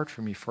 depart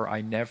from me, for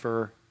I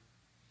never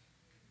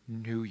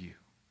knew you.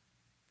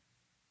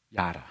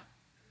 Yada.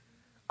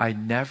 I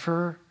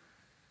never,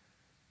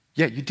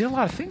 yeah, you did a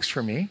lot of things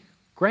for me.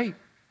 Great.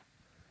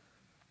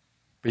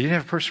 But you didn't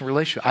have a personal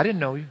relationship. I didn't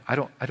know you. I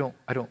don't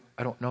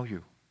know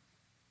you.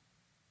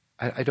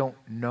 I don't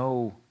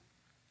know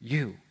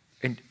you.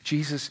 And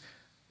Jesus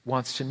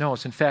wants to know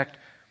us. In fact,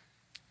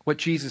 what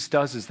Jesus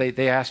does is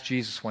they asked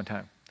Jesus one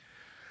time,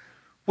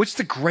 what's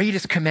the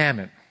greatest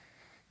commandment?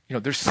 You know,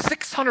 there's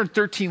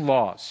 613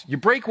 laws. You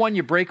break one,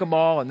 you break them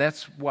all, and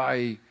that's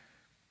why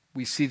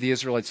we see the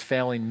Israelites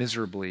failing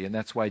miserably, and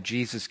that's why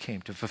Jesus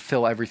came to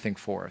fulfill everything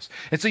for us.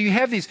 And so you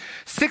have these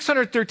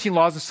 613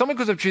 laws, and someone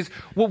goes up to Jesus,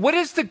 well, what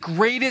is the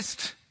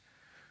greatest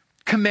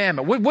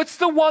commandment? What's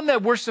the one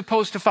that we're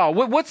supposed to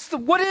follow?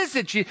 What is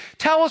it?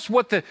 Tell us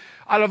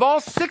out of all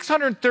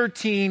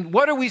 613,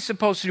 what are we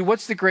supposed to do?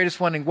 What's the greatest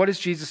one? And what does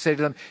Jesus say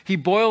to them? He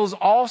boils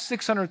all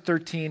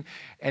 613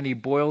 and he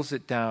boils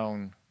it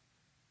down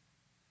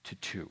to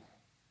 2.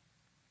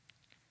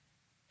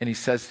 And he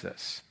says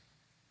this.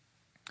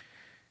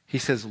 He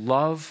says,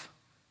 love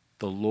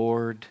the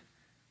Lord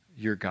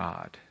your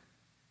God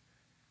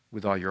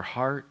with all your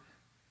heart,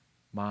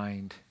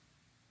 mind,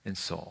 and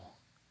soul.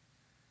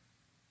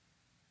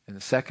 And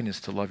the second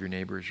is to love your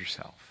neighbor as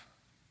yourself.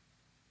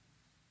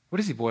 What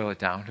does he boil it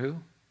down to?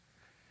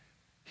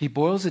 He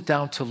boils it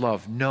down to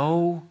love.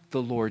 Know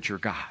the Lord your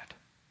God.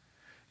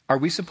 Are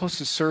we supposed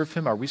to serve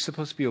him? Are we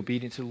supposed to be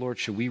obedient to the Lord?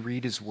 Should we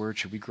read his word?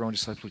 Should we grow in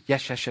discipleship?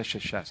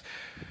 Yes.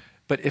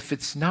 But if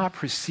it's not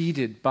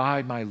preceded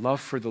by my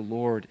love for the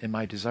Lord and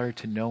my desire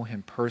to know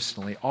him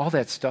personally, all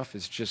that stuff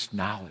is just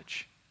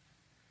knowledge.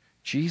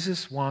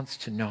 Jesus wants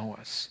to know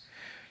us.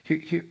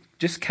 Here,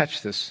 just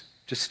catch this.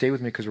 Just stay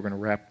with me because we're going to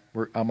wrap.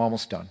 I'm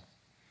almost done.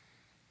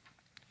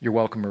 You're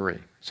welcome, Marie.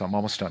 So I'm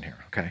almost done here,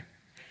 okay?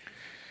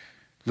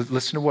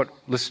 Listen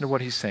to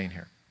what he's saying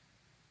here.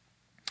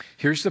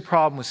 Here's the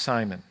problem with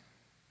Simon.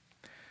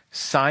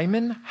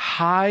 Simon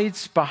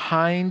hides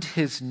behind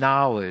his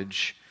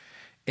knowledge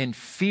in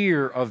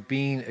fear of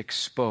being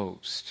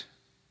exposed.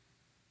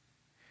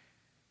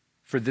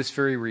 For this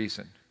very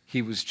reason,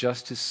 he was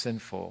just as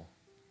sinful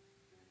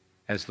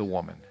as the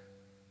woman.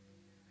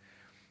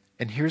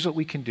 And here's what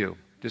we can do.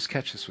 Just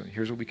catch this one.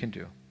 Here's what we can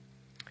do.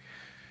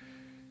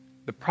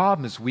 The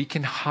problem is we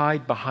can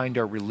hide behind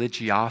our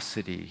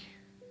religiosity,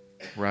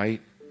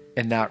 right,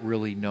 and not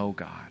really know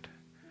God.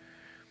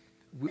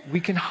 We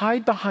can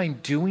hide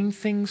behind doing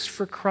things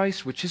for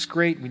Christ, which is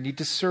great. We need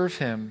to serve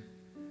him.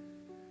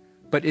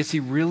 But is he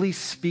really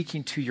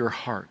speaking to your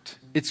heart?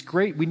 It's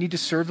great. We need to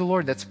serve the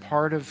Lord. That's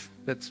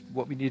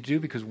what we need to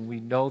do, because when we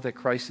know that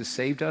Christ has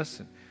saved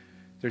us, and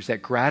there's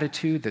that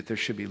gratitude that there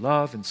should be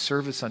love and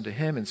service unto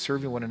him and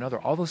serving one another.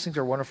 All those things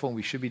are wonderful, and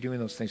we should be doing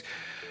those things.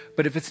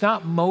 But if it's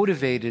not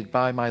motivated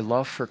by my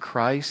love for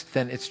Christ,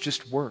 then it's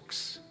just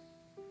works.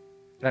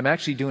 And I'm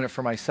actually doing it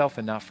for myself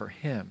and not for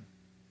him.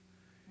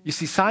 You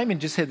see, Simon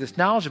just had this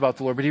knowledge about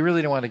the Lord, but he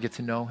really didn't want to get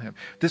to know him.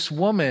 This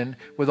woman,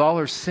 with all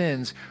her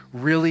sins,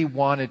 really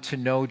wanted to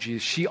know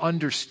Jesus. She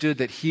understood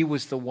that he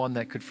was the one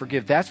that could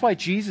forgive. That's why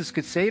Jesus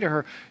could say to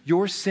her,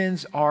 your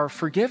sins are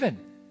forgiven.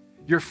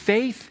 Your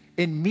faith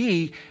in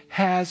me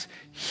has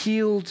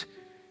healed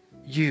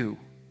you.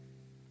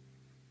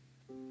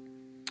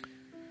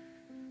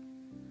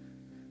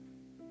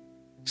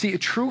 See, a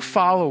true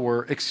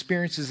follower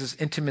experiences this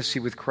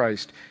intimacy with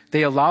Christ.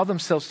 They allow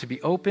themselves to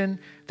be open.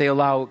 They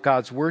allow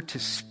God's word to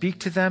speak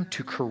to them,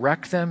 to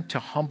correct them, to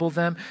humble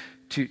them,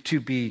 to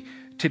be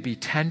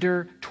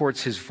tender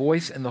towards his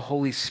voice and the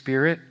Holy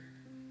Spirit.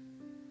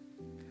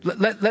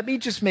 Let me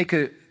just make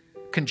a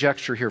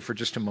conjecture here for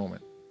just a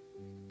moment,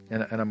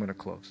 and I'm going to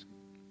close.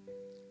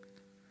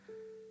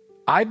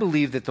 I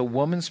believe that the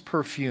woman's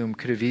perfume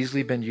could have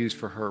easily been used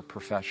for her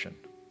profession.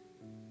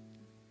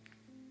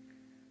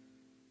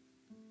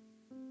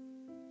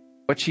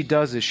 What she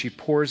does is she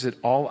pours it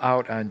all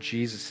out on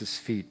Jesus'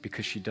 feet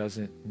because she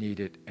doesn't need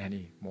it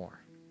anymore.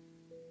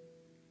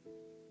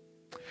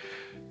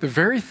 The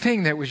very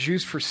thing that was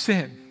used for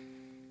sin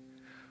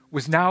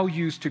was now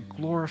used to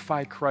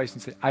glorify Christ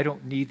and say, I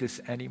don't need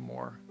this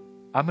anymore.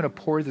 I'm going to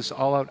pour this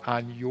all out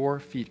on your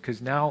feet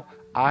because now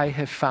I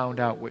have found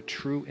out what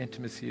true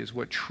intimacy is,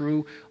 what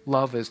true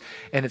love is.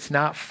 And it's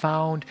not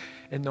found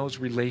in those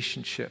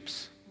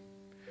relationships.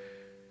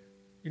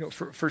 You know,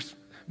 for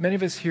many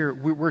of us here,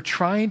 we're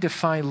trying to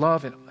find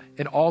love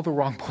in all the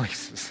wrong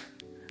places,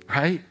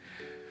 right?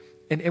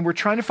 And we're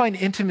trying to find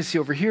intimacy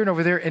over here and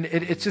over there, and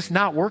it's just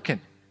not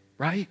working,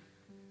 right?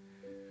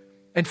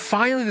 And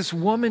finally, this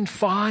woman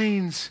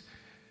finds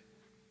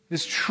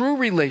this true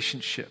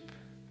relationship,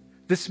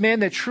 this man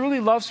that truly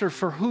loves her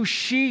for who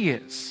she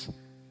is.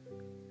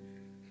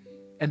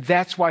 And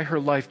that's why her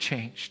life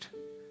changed.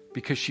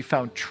 because she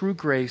found true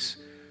grace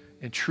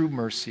and true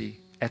mercy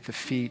at the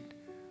feet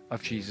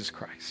of Jesus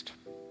Christ.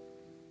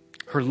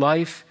 Her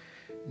life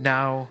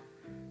now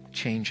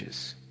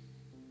changes.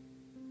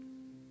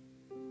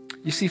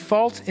 You see,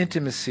 false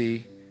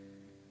intimacy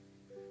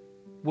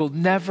will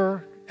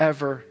never,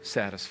 ever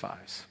satisfy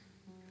us.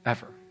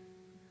 Ever.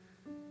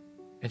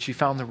 And she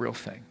found the real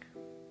thing.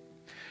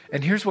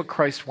 And here's what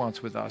Christ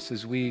wants with us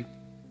as we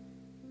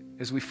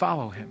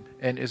follow him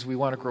and as we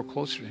want to grow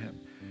closer to him.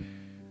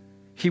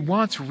 He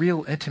wants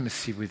real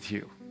intimacy with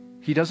you.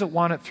 He doesn't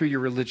want it through your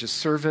religious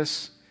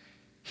service.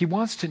 He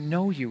wants to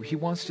know you. He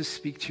wants to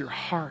speak to your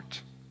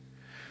heart.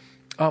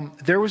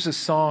 There was a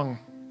song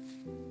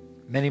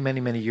many,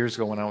 many, many years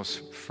ago when I was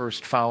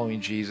first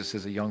following Jesus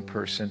as a young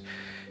person.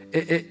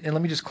 And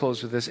let me just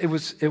close with this. It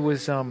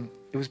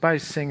was by a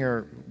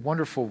singer,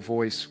 wonderful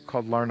voice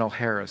called Larnell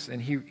Harris,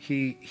 and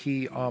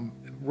he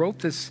wrote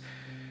this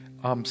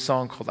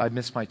song called "I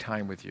Miss My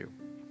Time with You."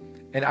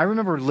 And I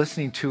remember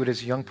listening to it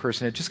as a young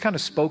person. It just kind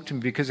of spoke to me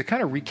because it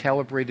kind of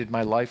recalibrated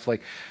my life.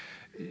 Like,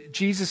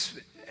 Jesus,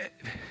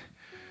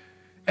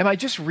 am I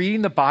just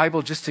reading the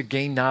Bible just to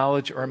gain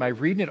knowledge, or am I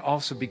reading it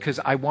also because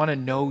I want to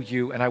know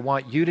you and I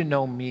want you to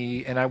know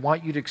me and I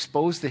want you to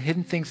expose the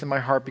hidden things in my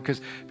heart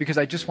because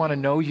I just want to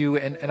know you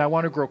and I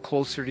want to grow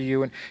closer to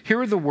you? And here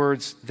are the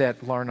words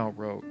that Larnell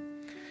wrote.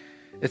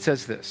 It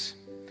says this.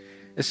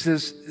 It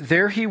says,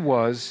 "There he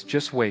was,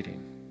 just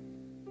waiting.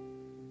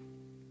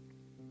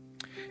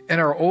 In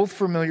our old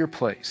familiar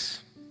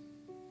place,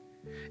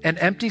 an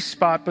empty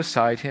spot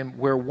beside him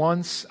where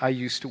once I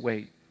used to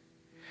wait,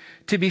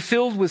 to be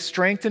filled with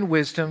strength and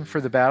wisdom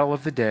for the battle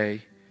of the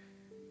day.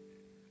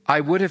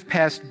 I would have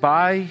passed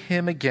by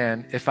him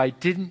again if I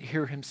didn't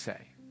hear him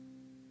say."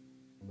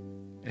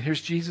 And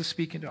here's Jesus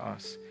speaking to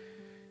us.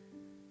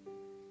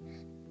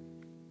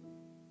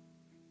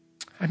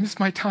 "I miss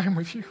my time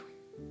with you.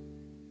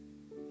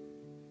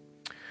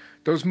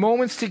 Those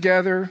moments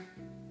together,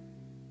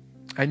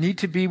 I need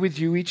to be with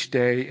you each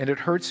day, and it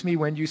hurts me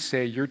when you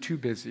say you're too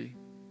busy.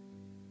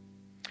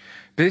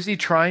 Busy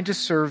trying to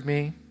serve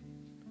me.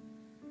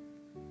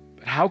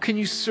 But how can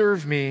you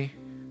serve me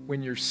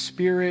when your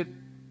spirit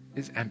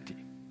is empty?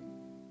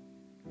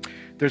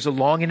 There's a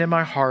longing in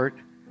my heart,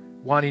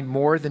 wanting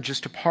more than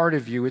just a part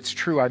of you. It's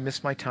true, I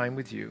miss my time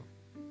with you.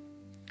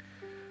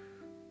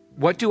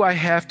 What do I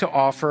have to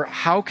offer?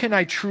 How can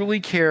I truly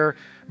care?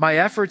 My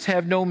efforts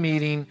have no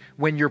meaning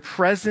when your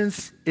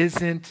presence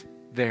isn't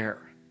there.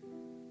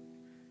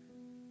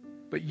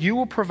 But you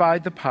will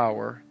provide the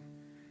power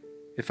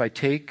if I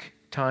take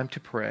time to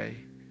pray.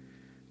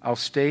 I'll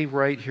stay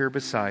right here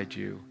beside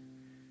you,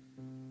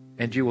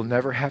 and you will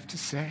never have to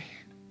say,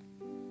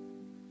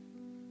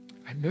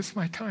 I miss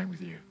my time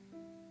with you."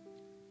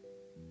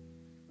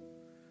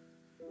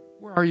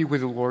 Where are you with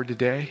the Lord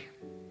today?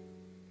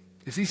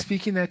 Is he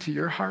speaking that to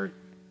your heart?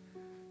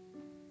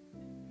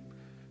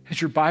 Has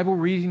your Bible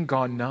reading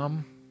gone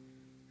numb?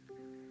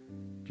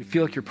 Do you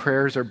feel like your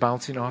prayers are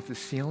bouncing off the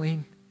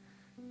ceiling?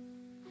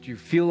 Do you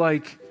feel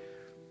like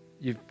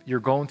you're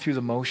going through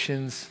the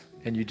motions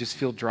and you just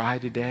feel dry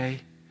today?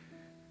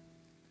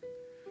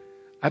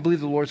 I believe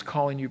the Lord's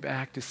calling you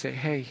back to say,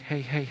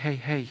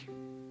 hey,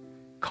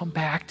 come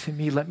back to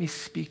me. Let me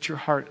speak to your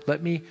heart.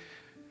 Let me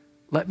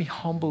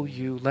humble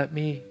you. Let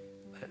me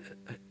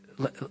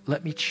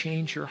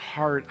change your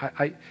heart.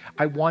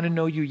 I want to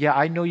know you. Yeah,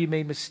 I know you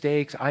made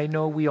mistakes. I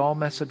know we all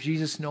mess up.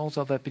 Jesus knows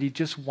all that, but he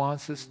just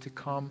wants us to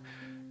come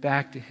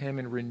back to him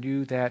and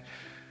renew that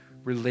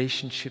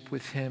relationship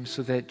with him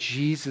so that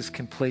Jesus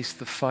can place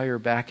the fire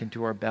back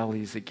into our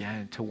bellies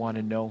again to want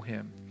to know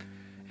him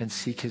and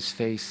seek his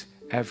face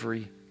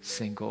every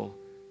single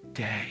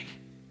day.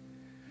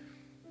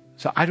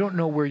 So I don't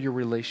know where your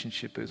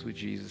relationship is with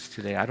Jesus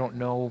today. I don't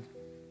know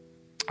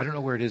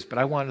where it is, but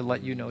I want to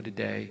let you know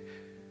today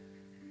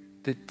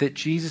that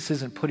Jesus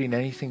isn't putting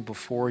anything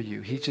before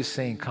you. He's just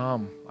saying,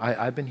 come.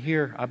 I've been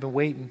here. I've been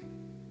waiting.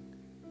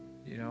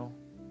 You know,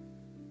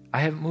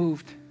 I haven't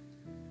moved,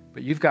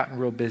 but you've gotten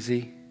real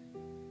busy.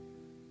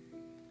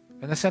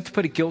 And that's not to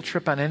put a guilt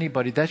trip on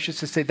anybody. That's just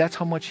to say that's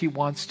how much he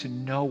wants to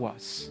know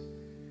us.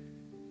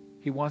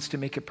 He wants to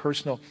make it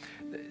personal.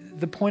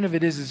 The point of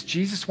it is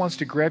Jesus wants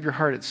to grab your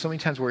heart at so many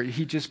times where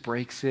he just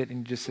breaks it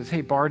and just says,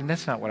 hey, Barden,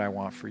 that's not what I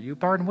want for you.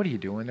 Barden, what are you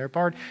doing there,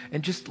 Barden?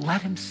 And just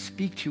let him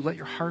speak to you. Let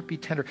your heart be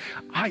tender.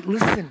 I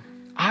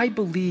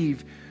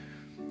believe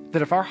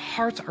that if our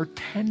hearts are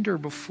tender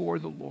before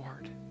the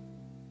Lord,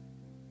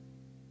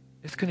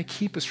 it's going to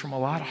keep us from a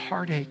lot of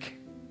heartache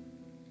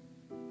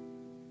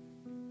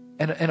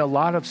and a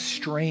lot of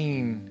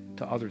strain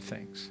to other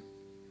things.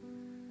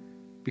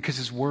 Because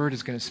his word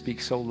is going to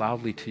speak so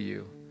loudly to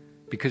you.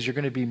 Because you're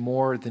going to be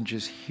more than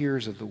just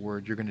hearers of the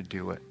word. You're going to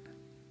do it,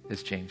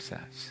 as James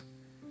says.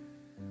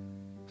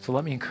 So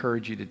let me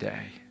encourage you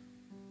today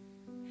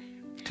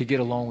to get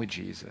along with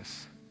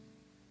Jesus.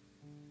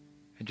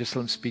 And just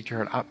let him speak to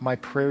your heart. My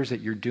prayer is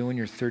that you're doing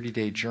your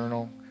 30-day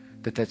journal,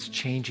 that's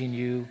changing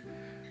you,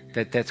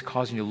 that's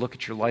causing you to look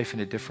at your life in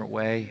a different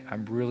way,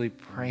 I'm really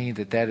praying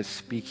that is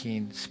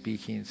speaking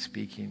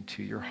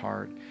to your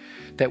heart.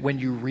 That when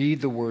you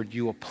read the word,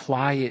 you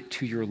apply it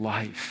to your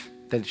life.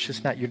 That it's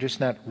just not, you're just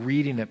not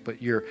reading it,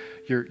 but you're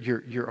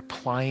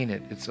applying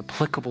it. It's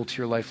applicable to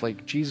your life.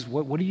 Like, Jesus,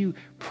 what do you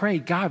pray?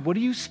 God, what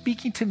are you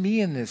speaking to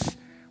me in this?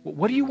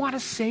 What do you want to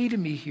say to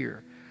me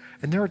here?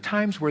 And there are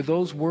times where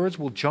those words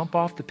will jump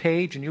off the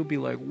page and you'll be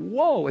like,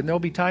 whoa. And there'll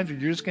be times where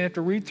you're just going to have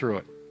to read through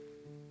it.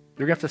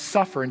 You're going to have to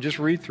suffer and just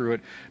read through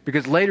it,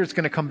 because later it's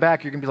going to come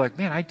back. You're going to be like,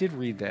 man, I did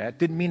read that. It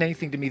didn't mean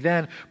anything to me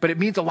then, but it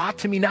means a lot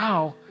to me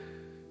now,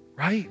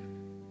 right?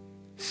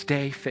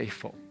 Stay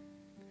faithful.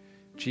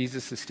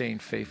 Jesus is staying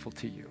faithful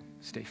to you.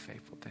 Stay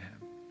faithful to him.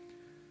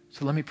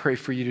 So let me pray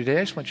for you today.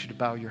 I just want you to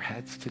bow your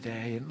heads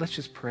today, and let's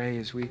just pray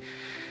as we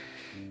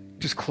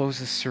just close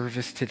this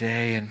service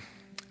today. And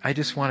I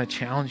just want to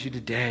challenge you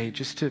today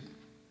just to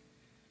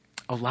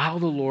allow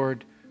the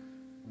Lord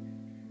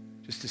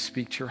just to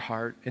speak to your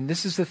heart. And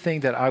this is the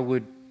thing that I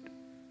would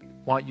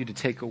want you to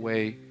take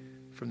away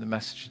from the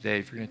message today.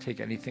 If you're going to take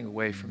anything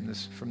away from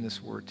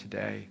this word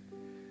today,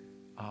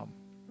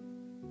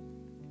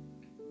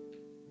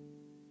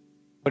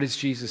 what is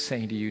Jesus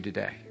saying to you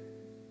today?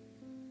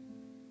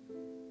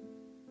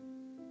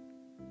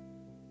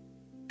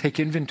 Take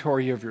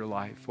inventory of your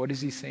life. What is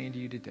he saying to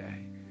you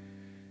today?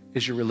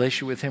 Is your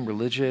relationship with him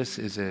religious?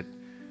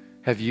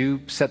 Have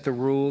you set the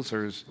rules,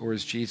 or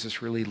is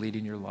Jesus really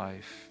leading your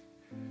life?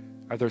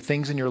 Are there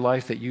things in your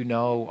life that you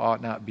know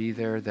ought not be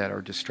there that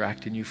are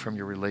distracting you from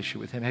your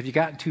relationship with him? Have you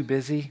gotten too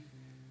busy?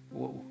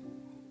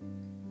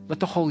 Let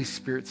the Holy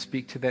Spirit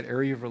speak to that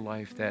area of your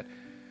life that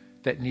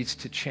needs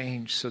to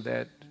change, so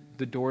that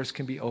the doors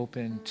can be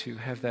open to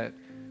have that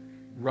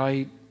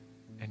right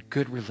and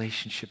good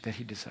relationship that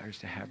he desires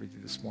to have with you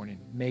this morning.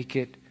 Make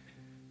it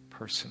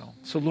personal.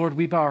 So Lord,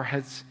 we bow our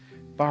heads,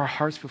 bow our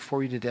hearts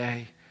before you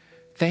today.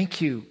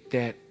 Thank you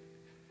that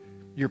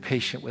you're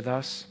patient with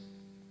us.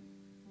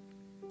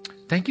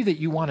 Thank you that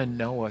you want to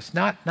know us,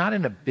 not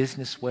in a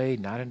business way,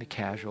 not in a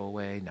casual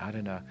way, not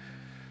in a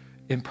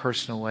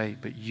impersonal way,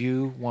 but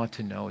you want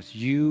to know us.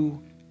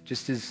 You,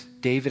 just as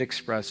David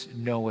expressed,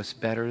 know us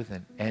better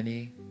than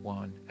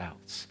anyone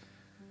else.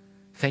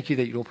 Thank you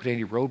that you don't put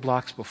any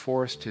roadblocks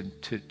before us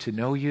to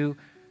know you,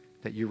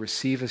 that you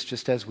receive us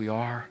just as we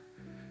are,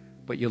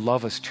 but you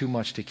love us too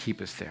much to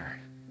keep us there.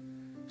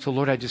 So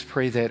Lord, I just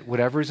pray that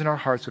whatever is in our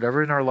hearts,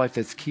 whatever in our life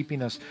that's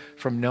keeping us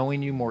from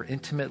knowing you more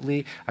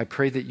intimately, I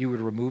pray that you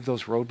would remove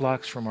those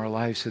roadblocks from our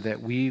lives so that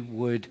we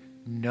would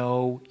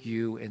know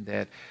you, and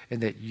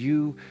that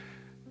you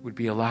would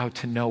be allowed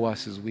to know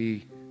us as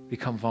we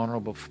become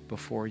vulnerable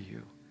before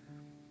you.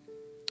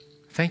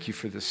 Thank you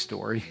for this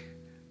story.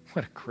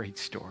 What a great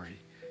story.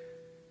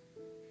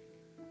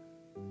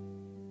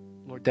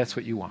 Lord, that's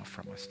what you want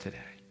from us today.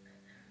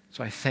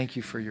 So I thank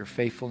you for your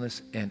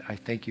faithfulness, and I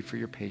thank you for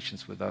your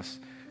patience with us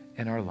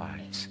in our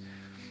lives.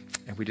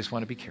 And we just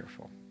want to be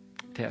careful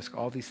to ask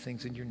all these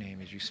things in your name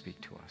as you speak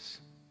to us.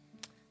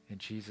 In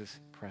Jesus'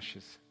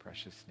 precious,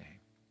 precious name,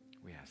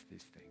 we ask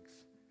these things.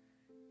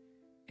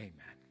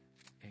 Amen.